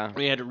 yeah,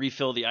 We had to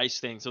refill the ice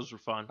things. Those were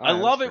fun. Oh, I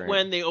that's love it great.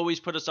 when they always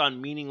put us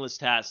on meaningless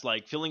tasks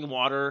like filling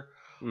water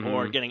or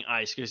Mhm. getting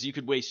ice because you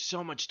could waste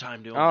so much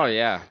time doing Oh that.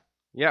 yeah,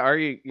 yeah. Or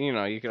you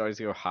could always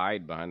go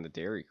hide behind the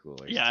dairy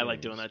coolers. Yeah, I too.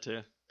 like doing that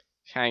too.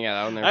 Hang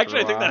out in there. Actually,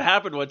 I for a think that while.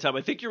 happened one time.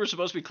 I think you were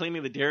supposed to be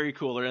cleaning the dairy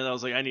cooler, and I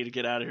was like, I need to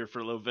get out of here for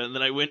a little bit. And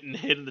then I went and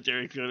hid in the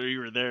dairy cooler. You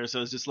were there, so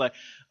I was just like,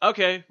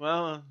 okay,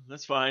 well,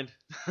 that's fine.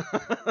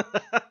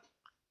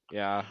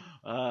 Yeah.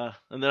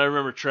 And then I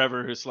remember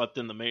Trevor who slept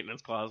in the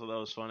maintenance closet. That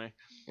was funny.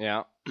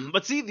 Yeah.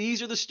 But see,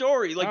 these are the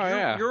story. Like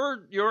Oh,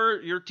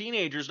 your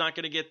teenager's not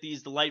going to get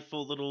these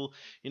delightful little,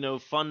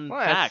 fun Well,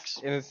 facts.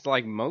 and it's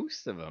like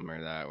most of them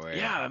are that way.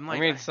 Yeah, I'm like,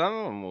 I mean, some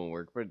of them will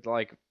work, but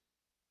like,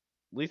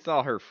 at least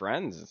all her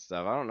friends and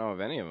stuff. I don't know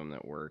of any of them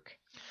that work.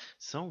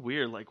 So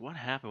weird. Like, what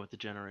happened with the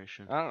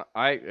generation? I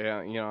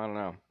don't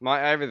know. I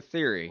have a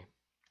theory.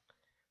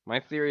 My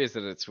theory is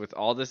that it's with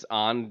all this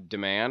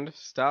on-demand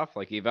stuff,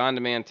 like you have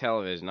on-demand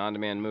television,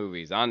 on-demand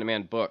movies,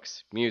 on-demand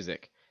books,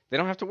 music. They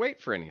don't have to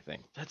wait for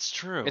anything. That's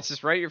true. It's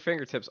just right at your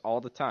fingertips all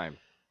the time.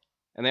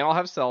 And they all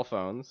have cell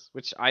phones,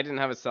 which I didn't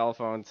have a cell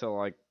phone until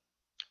like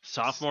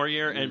sophomore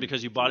year, and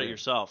because you bought it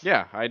yourself.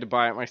 Yeah, I had to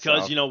buy it myself.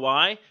 Because you know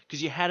why?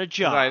 Because you had a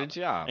job. I had a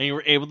job. And you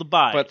were able to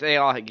buy it. But they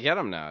all get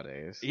them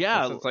nowadays.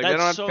 Yeah, it's like that's they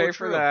don't have so to pay true.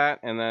 for that,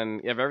 and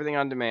then you have everything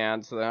on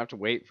demand, so they don't have to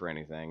wait for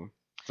anything.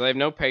 So they have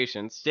no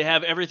patience. They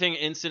have everything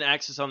instant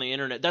access on the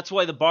internet. That's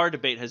why the bar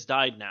debate has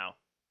died now.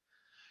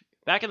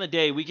 Back in the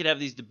day, we could have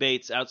these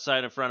debates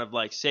outside in front of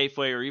like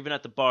Safeway or even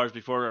at the bars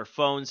before our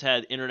phones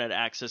had internet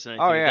access and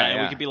anything like that.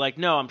 And we could be like,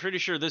 no, I'm pretty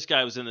sure this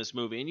guy was in this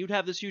movie. And you'd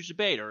have this huge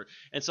debate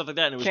and stuff like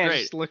that. And it was Can't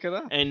great. just look it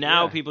up. And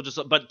now people just,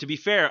 but to be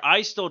fair,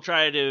 I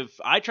try to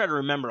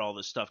remember all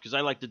this stuff because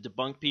I like to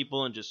debunk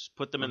people and just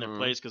put them in their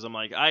place because I'm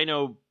like, I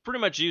know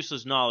pretty much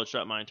useless knowledge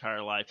throughout my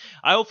entire life.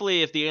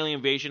 Hopefully if the alien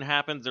invasion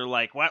happens, they're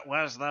like, what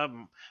was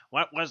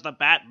the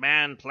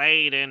Batman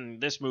played in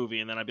this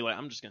movie? And then I'd be like,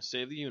 I'm just going to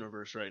save the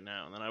universe right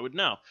now. And then I would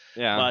know.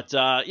 Yeah.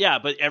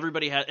 But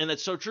everybody had, and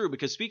that's so true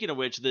because speaking of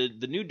which, the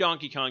new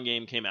Donkey Kong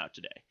game came out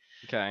today.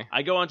 Okay.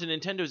 I go onto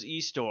Nintendo's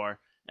eStore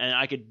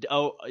and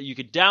you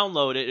could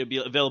download it. It'd be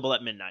available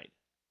at midnight.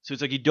 So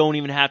it's like you don't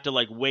even have to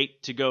like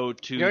wait to go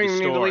to You don't the even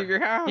store. need to leave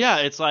your house. Yeah,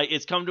 it's like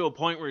it's come to a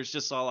point where it's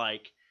just all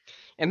like,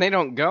 And they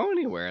don't go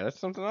anywhere. That's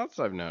something else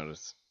I've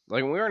noticed.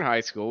 Like when we were in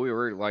high school, we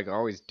were like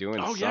always doing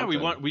oh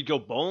something. yeah, we'd go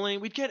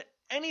bowling. We'd get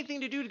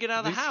anything to do to get out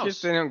of the These house.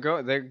 kids, they don't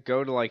go. They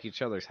go to like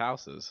each other's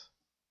houses,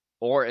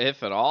 or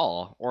if at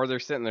all, or they're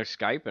sitting there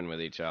Skyping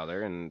with each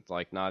other and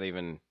like not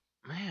even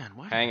Man,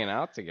 what? hanging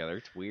out together.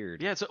 It's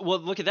weird. Yeah, well,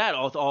 look at that.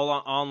 All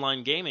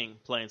online gaming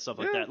play and stuff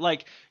like Yeah. that.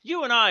 Like,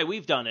 you and I,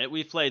 we've done it.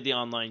 We've played the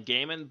online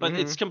game, but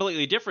it's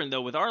completely different,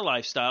 though, with our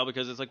lifestyle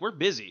because it's like we're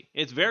busy.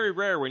 It's very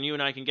rare when you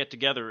and I can get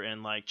together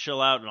and, like,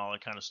 chill out and all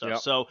that kind of stuff. Yep.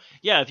 So,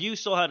 yeah, if you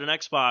still had an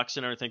Xbox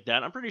and everything like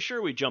that, I'm pretty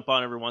sure we'd jump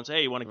on every once.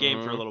 Hey, you want a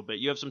game for a little bit?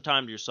 You have some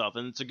time to yourself.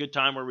 And it's a good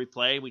time where we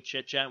play, we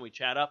chit-chat, and we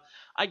chat up.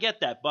 I get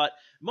that. But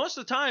most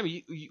of the time,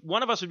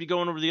 one of us would be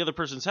going over to the other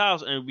person's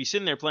house and we'd be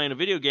sitting there playing a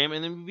video game,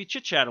 and then we'd be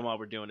chit-chatting while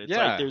we're doing it. It's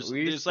like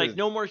there's like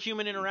no more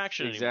human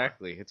interaction anymore.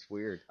 Exactly. It's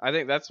weird. I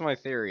think that's my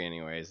theory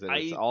anyways, that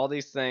it's all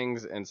these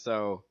things, and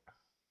so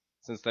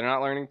since they're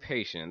not learning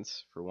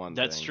patience, for one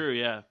thing. That's true,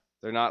 yeah.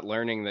 They're not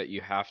learning that you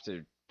have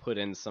to put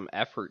in some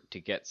effort to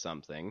get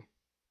something.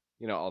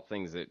 You know, all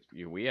things that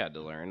we had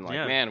to learn.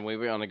 Like, man, we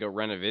want to go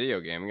rent a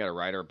video game, we got to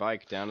ride our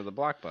bike down to the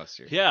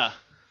Blockbuster. Yeah.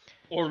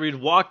 Or we'd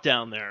walk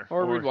down there.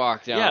 Or we'd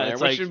walk down there,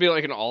 it's which would be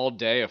like an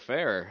all-day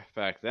affair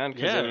back then,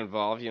 because it Yeah.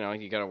 involved,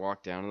 you got to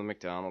walk down to the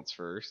McDonald's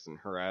first and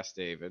harass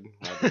David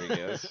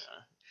Rodriguez.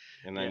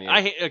 And then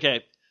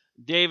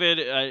David,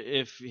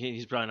 if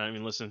he's probably not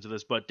even listening to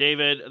this, but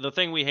David, the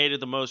thing we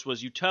hated the most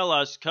was you tell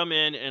us, come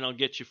in and I'll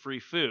get you free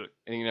food.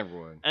 And you never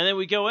would. And then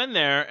we go in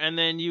there, and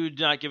then you would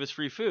not give us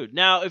free food.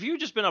 Now, if you'd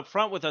just been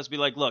upfront with us, be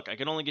like, look, I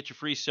can only get you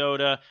free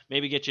soda,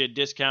 maybe get you a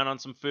discount on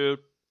some food,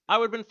 I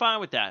would have been fine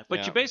with that.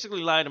 But you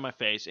basically lied to my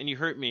face, and you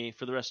hurt me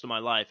for the rest of my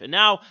life. And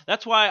now,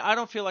 that's why I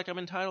don't feel like I'm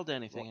entitled to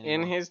anything anymore.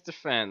 In his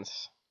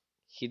defense,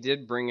 he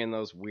did bring in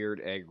those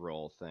weird egg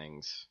roll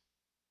things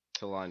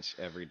to lunch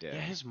every day.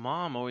 Yeah, his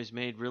mom always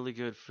made really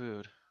good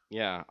food.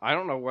 Yeah, I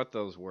don't know what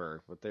those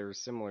were, but they were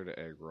similar to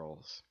egg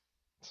rolls.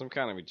 Some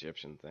kind of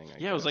Egyptian thing, I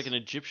guess. It was like an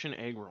Egyptian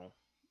egg roll.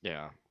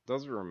 Yeah,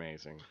 those were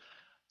amazing.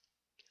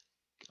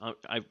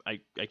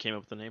 I came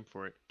up with the name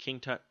for it.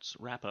 King Tut's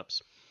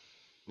Wrap-Ups.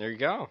 There you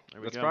go.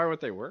 There we That's go. probably what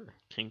they were.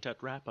 King Tut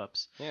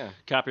Wrap-Ups. Yeah.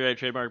 Copyright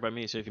trademark by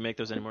me, so if you make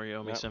those anymore, you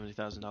owe me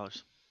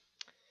 $70,000.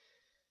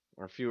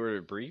 Or if you were to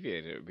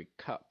abbreviate it, it would be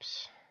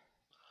cups.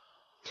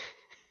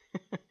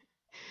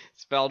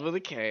 Spelled with a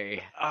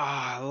K.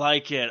 Ah, I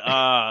like it.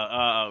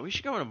 We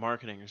should go into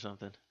marketing or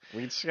something.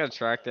 We just gotta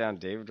track down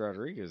David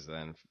Rodriguez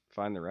then.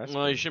 Find the recipe.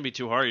 Well, you shouldn't be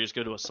too hard. You just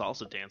go to a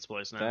salsa dance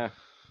place now. Yeah.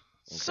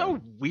 So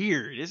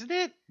weird, isn't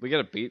it? We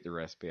gotta beat the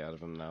recipe out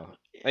of him though.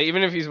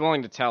 Even if he's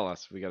willing to tell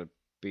us, we gotta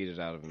beat it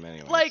out of him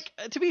anyway. Like,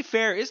 to be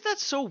fair, isn't that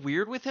so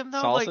weird with him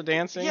though? Salsa like,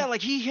 dancing? Yeah,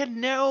 like he had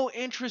no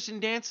interest in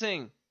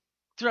dancing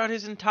throughout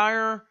his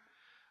entire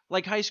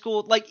high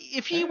school. Like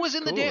if he was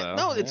in the dance,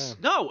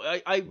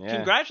 I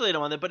congratulate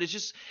him on that. But it's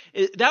just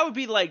that would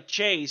be like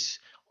Chase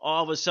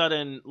all of a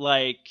sudden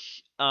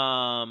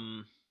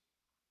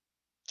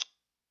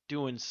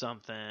doing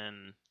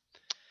something.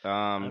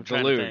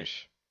 The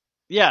luge.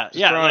 Yeah, Just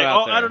throwing it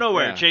out there. I don't know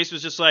where Yeah. Chase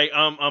was just like,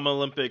 I'm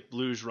Olympic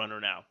luge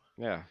runner now.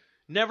 Yeah.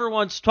 never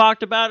once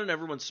talked about it,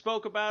 never once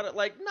spoke about it,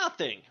 like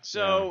nothing.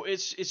 So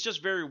it's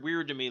just very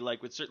weird to me.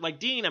 Like with like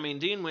Dean, I mean,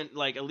 Dean went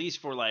like at least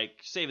for like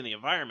saving the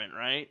environment,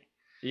 right?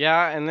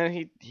 Yeah, and then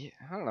he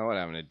I don't know what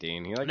happened to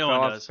Dean. He like No fell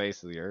one off does. the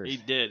face of the earth. He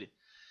did.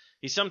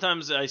 He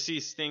sometimes I see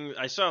things.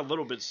 I saw a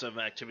little bit of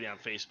activity on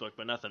Facebook,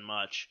 but nothing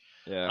much.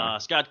 Yeah.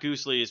 Scott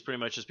Goosley is pretty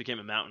much just became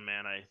a mountain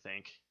man, I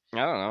think. I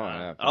don't know what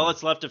happened. All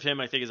that's left of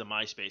him, I think, is a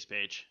MySpace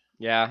page.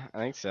 Yeah, I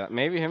think so.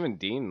 Maybe him and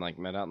Dean like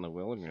met out in the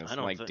wilderness. I And,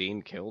 don't like think-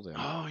 Dean killed him.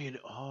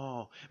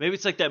 Oh, maybe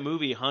it's like that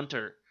movie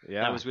Hunter.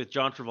 Yeah. That was with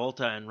John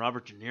Travolta and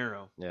Robert De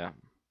Niro. Yeah.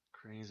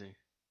 Crazy.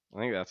 I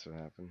think that's what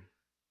happened.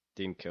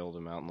 Dean killed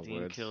him out in the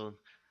Dean woods. killed.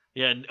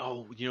 Yeah, and,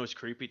 you know what's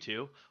creepy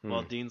too?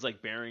 While Hmm. Dean's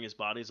like burying his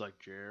body, he's like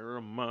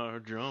Jeremiah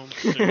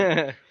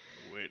Johnson,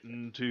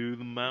 waiting to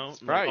the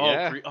mountain. probably-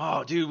 Like, yeah.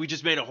 oh, dude, we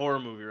just made a horror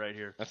movie right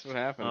here. That's what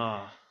happened.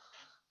 Oh.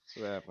 That's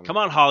what happened. Come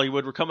on,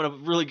 Hollywood, we're coming up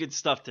with really good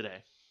stuff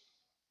today.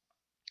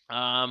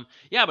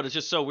 Yeah, but it's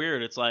just so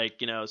weird. It's like,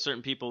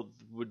 certain people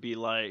would be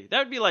like, that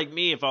would be like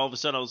me if all of a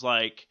sudden I was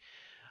like,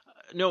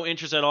 no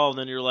interest at all, and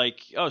then you're like,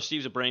 oh,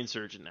 Steve's a brain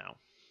surgeon now.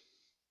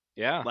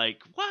 Yeah.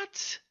 Like,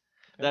 what?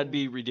 That'd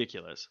be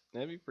ridiculous.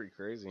 That'd be pretty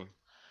crazy.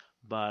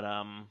 But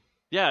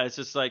yeah, it's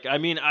just like, I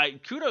mean,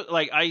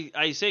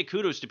 I say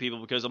kudos to people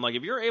because I'm like,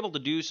 if you're able to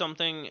do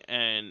something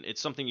and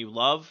it's something you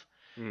love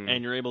Mhm.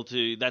 and you're able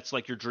to, that's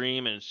like your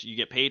dream and you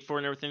get paid for it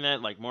and everything,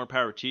 that like more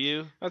power to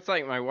you. That's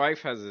like my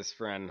wife has this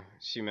friend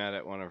she met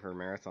at one of her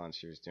marathons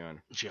she was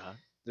doing. Yeah.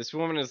 This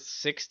woman is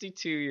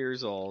 62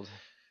 years old.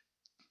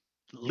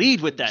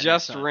 Lead with that.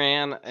 Just next time.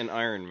 ran an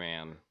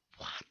Ironman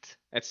What?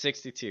 at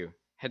 62.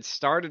 Had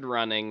started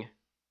running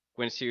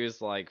when she was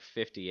like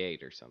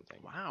 58 or something.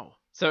 Wow.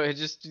 So it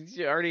just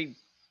already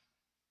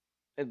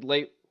at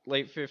late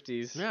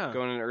 50s, Yeah.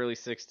 going into early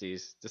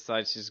 60s,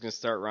 decides she's going to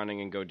start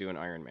running and go do an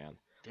Ironman.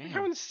 Damn.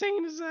 How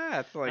insane is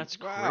that? Like, That's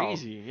wow.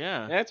 crazy.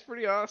 Yeah. That's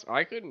pretty awesome.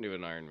 I couldn't do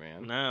an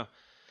Ironman. No.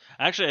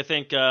 Actually, I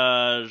think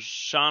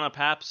Shauna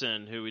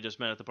Papson, who we just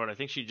met at the party, I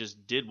think she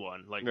just did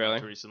one like Really? not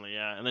too recently.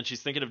 Yeah. And then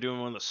she's thinking of doing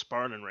one of the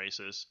Spartan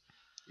races.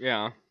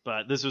 Yeah.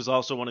 But this was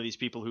also one of these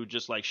people who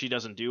just like, she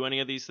doesn't do any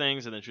of these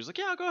things. And then she was like,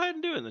 yeah, I'll go ahead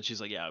and do it. And then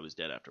she's like, yeah, I was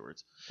dead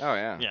afterwards. Oh,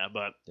 yeah.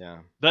 Yeah. Yeah.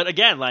 But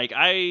again, like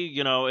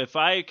if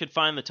I could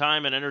find the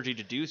time and energy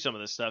to do some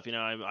of this stuff,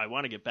 I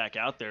want to get back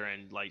out there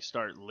and like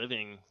start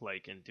living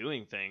like and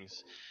doing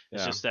things.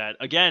 It's Yeah. just that,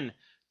 again,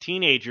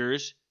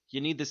 teenagers,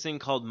 you need this thing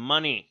called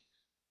money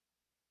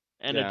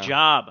and Yeah. a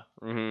job.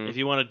 Mm-hmm. If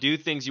you want to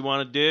do things you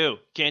want to do,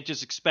 can't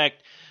just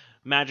expect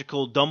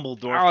magical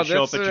Dumbledore to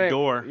show up at your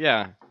door.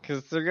 Yeah,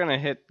 because they're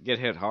going to get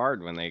hit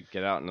hard when they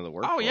get out into the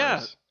workforce. Oh,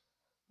 yeah.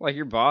 Like,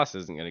 your boss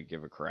isn't going to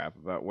give a crap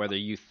about whether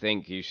you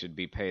think you should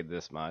be paid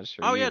this much.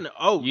 Or Oh, you, yeah. No,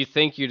 oh, You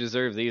think you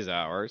deserve these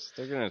hours.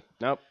 They're going to,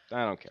 nope,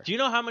 I don't care. do you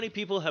know how many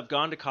people have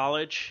gone to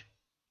college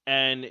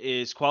and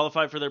is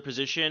qualified for their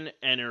position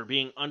and are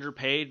being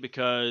underpaid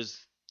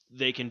because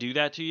they can do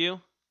that to you?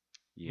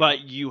 Yeah.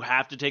 But you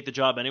have to take the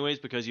job anyways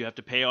because you have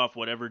to pay off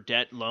whatever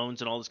debt,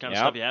 loans, and all this kind of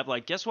Yep. stuff you have.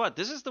 Like, guess what?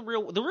 This is the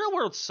real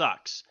world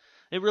sucks.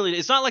 It really,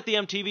 it's not like the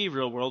MTV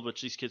real world,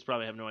 which these kids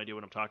probably have no idea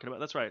what I'm talking about.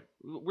 That's right.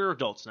 We're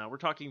adults now. We're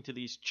talking to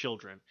these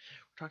children.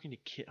 We're talking to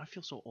kids. I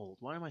feel so old.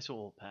 Why am I so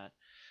old, Pat?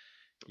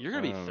 You're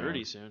going to be I don't 30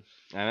 know. soon.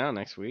 I know,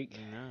 next week.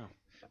 I know.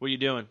 What are you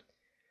doing?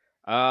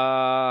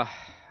 I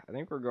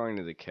think we're going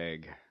to the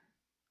keg.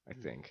 I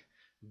think.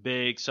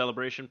 Big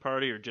celebration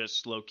party or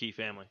just low-key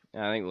family?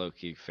 Yeah, I think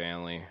low-key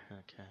family.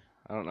 Okay.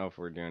 I don't know if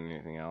we're doing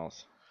anything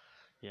else.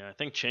 Yeah, I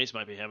think Chase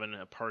might be having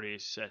a party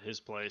at his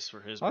place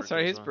for his Oh, birthday.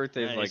 sorry, as his well.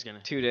 birthday is Yeah, like he's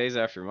gonna- 2 days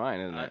after mine,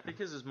 isn't I it? think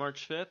his is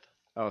March 5th.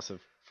 Oh, so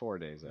 4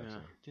 days Yeah,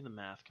 actually. do the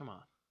math. Come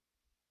on.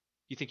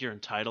 You think you're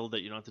entitled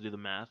that you don't have to do the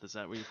math? Is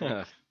that what you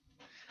think?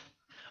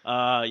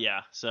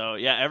 Yeah. So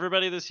yeah,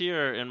 everybody this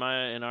year in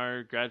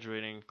our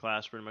graduating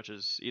class pretty much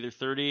is either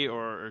 30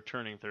 or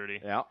turning 30,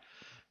 Yeah.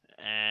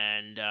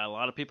 and a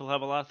lot of people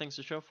have a lot of things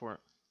to show for it.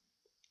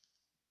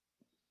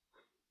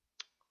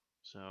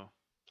 So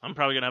I'm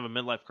probably gonna have a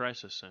midlife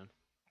crisis soon.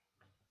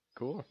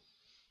 Cool.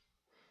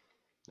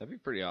 That'd be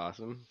pretty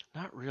awesome.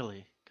 Not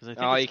really, because I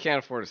think Oh, it's- you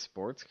can't afford a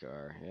sports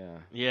car. Yeah.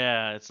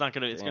 yeah, it's not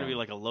gonna. It's gonna be Damn.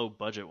 like a low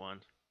budget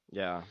one.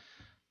 Yeah.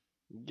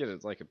 You get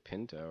it like a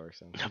Pinto or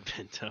something. A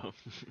Pinto.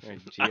 Or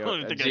I don't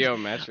even a think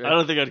Geometric. I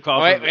don't think I'd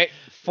call Wait, it wait.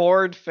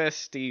 Ford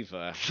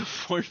Festiva.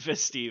 Ford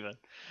Festiva.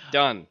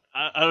 Done.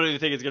 I don't even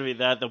think it's gonna be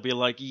that. They'll be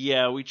like,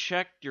 yeah, we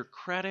checked your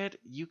credit.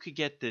 You could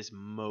get this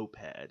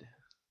moped.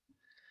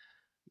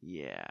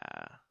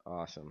 Yeah.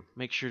 Awesome.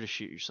 Make sure to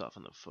shoot yourself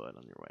in the foot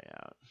on your way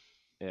out.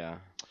 Yeah.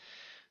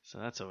 So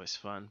that's always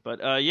fun. But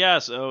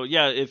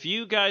if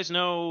you guys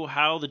know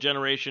how the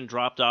generation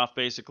dropped off,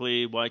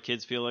 basically why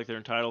kids feel like they're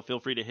entitled, feel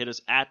free to hit us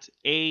at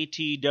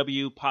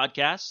ATW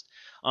Podcast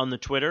on the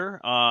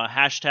Twitter.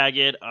 Hashtag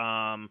it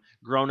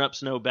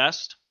Grown-ups Know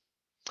Best.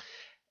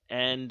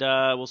 And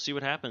we'll see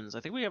what happens. I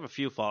think we have a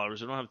few followers.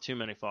 We don't have too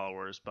many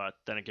followers, but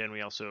then again,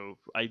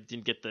 I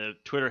didn't get the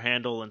Twitter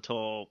handle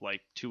until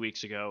like 2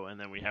 weeks ago, and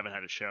then we haven't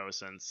had a show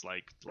since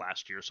like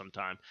last year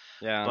sometime.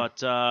 Yeah.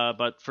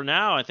 But for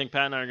now, I think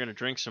Pat and I are going to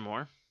drink some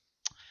more.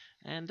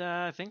 And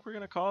I think we're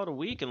going to call it a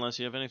week unless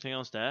you have anything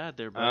else to add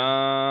there,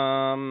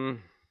 buddy.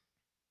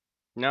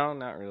 No,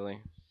 not really.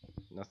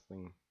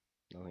 Nothing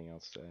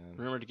else to add.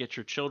 Remember to get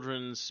your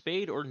children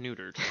spayed or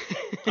neutered.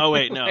 Oh,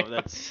 wait, no,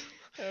 that's...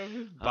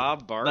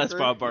 Bob Barker? That's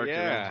Bob Barker.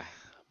 Yeah.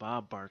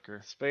 Bob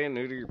Barker. Spay and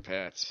neuter your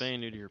pets. Spay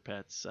and neuter your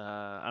pets.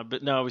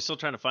 But no, we're still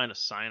trying to find a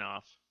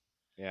sign-off.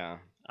 Yeah.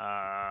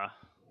 Yeah.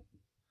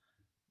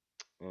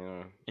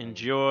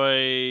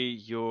 Enjoy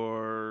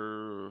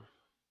your...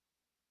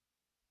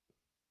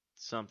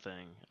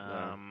 something.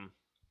 Yeah.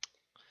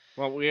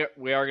 Well,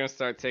 we are going to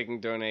start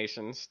taking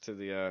donations to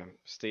the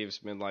Steve's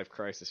Midlife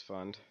Crisis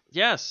Fund.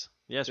 Yes,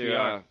 we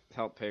are.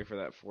 Help pay for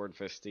that Ford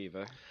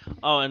Festiva.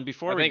 Oh, and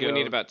before I think we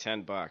need about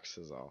 $10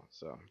 is all.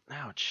 So.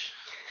 Ouch.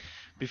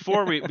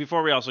 Before we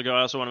also go,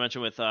 I also want to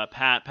mention with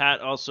Pat.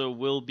 Pat also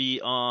will be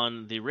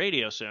on the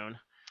radio soon.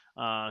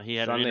 He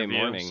had an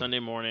interview Sunday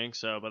morning.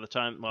 So by the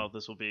time,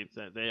 this will be,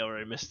 they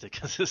already missed it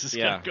because this is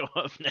going to go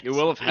up next. It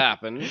will have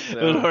happened. So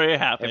it will already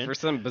happen. If for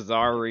some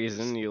bizarre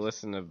reason you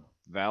listen to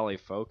Valley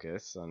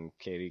Focus on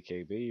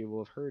KDKB, you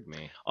will have heard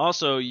me.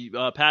 Also,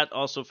 Pat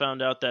also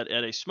found out that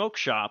at a smoke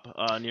shop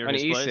near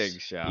his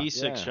place,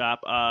 e-cig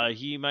shop,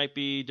 he might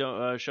be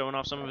showing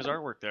off some of his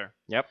artwork there.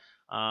 Yep.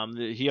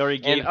 He already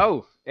gave.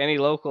 And any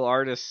local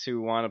artists who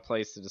want a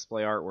place to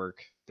display artwork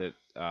that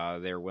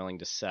they're willing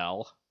to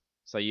sell,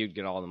 so you'd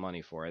get all the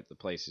money for it. The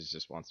place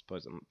just wants to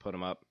put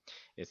them up.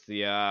 It's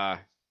the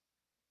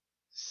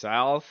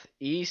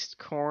southeast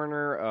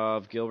corner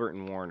of Gilbert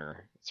and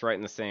Warner. It's right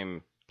in the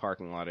same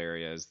parking lot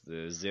area as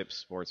the Zip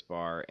Sports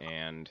Bar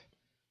and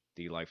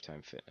the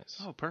Lifetime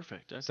Fitness. Oh,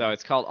 perfect. Okay. So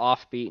it's called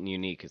Offbeat and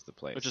Unique is the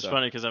place. Which is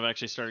funny because I've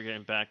actually started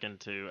getting back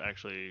into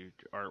actually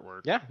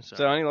artwork. Yeah.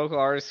 So any local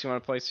artists who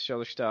want a place to show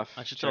their stuff,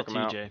 I should check tell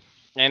them TJ. out.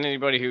 And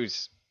anybody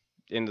who's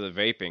into the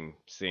vaping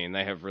scene,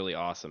 they have really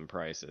awesome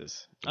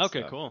prices. Okay,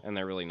 stuff. cool. And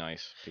they're really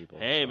nice people.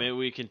 Hey, maybe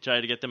we can try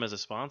to get them as a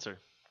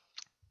sponsor.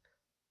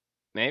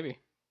 Maybe.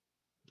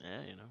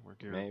 Yeah,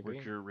 work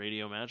your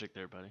radio magic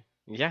there, buddy.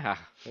 Yeah.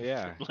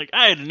 Like,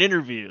 I had an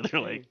interview.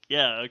 They're like,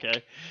 yeah,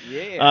 okay.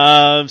 Yeah.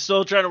 I'm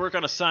still trying to work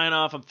on a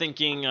sign-off. I'm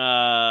thinking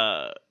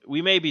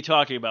we may be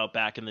talking about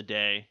back in the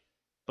day,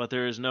 but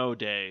there is no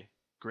day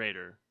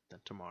greater than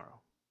tomorrow.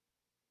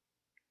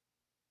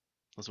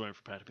 I was waiting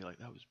for Pat to be like,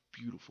 that was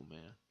beautiful,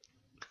 man.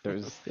 It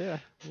was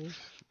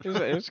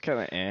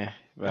kind of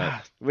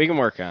but we can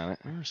work on it.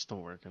 We're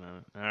still working on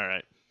it. All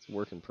right. It's a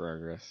work in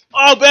progress.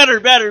 Oh, better.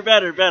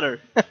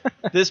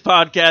 This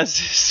podcast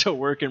is a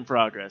work in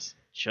progress,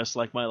 just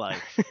like my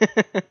life.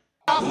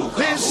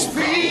 This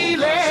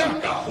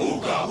feeling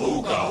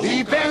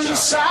deep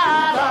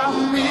inside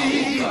of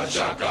me,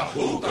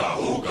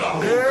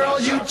 girl,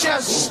 you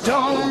just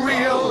don't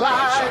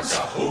realize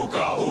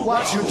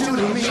what you do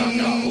to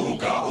me.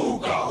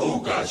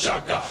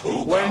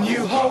 When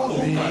you hold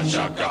me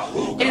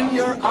in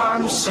your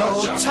arms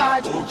so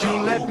tight,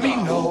 you let me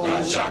know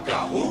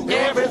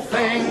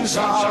everything's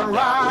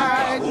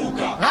alright.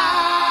 I'm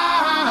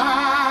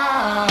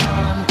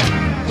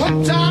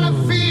hooked on a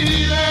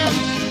feeling,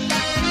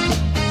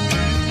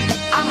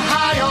 I'm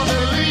high on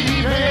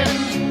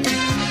believing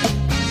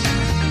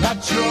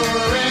that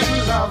you're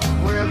in love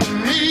with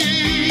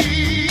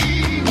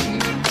me.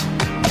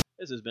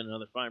 This has been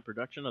another fine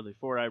production of the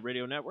 4i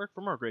Radio Network. For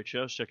more great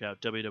shows, check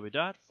out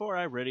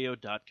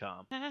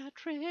www.4iradio.com.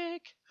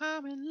 Patrick,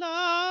 I'm in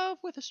love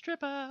with a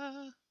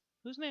stripper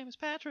whose name is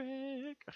Patrick.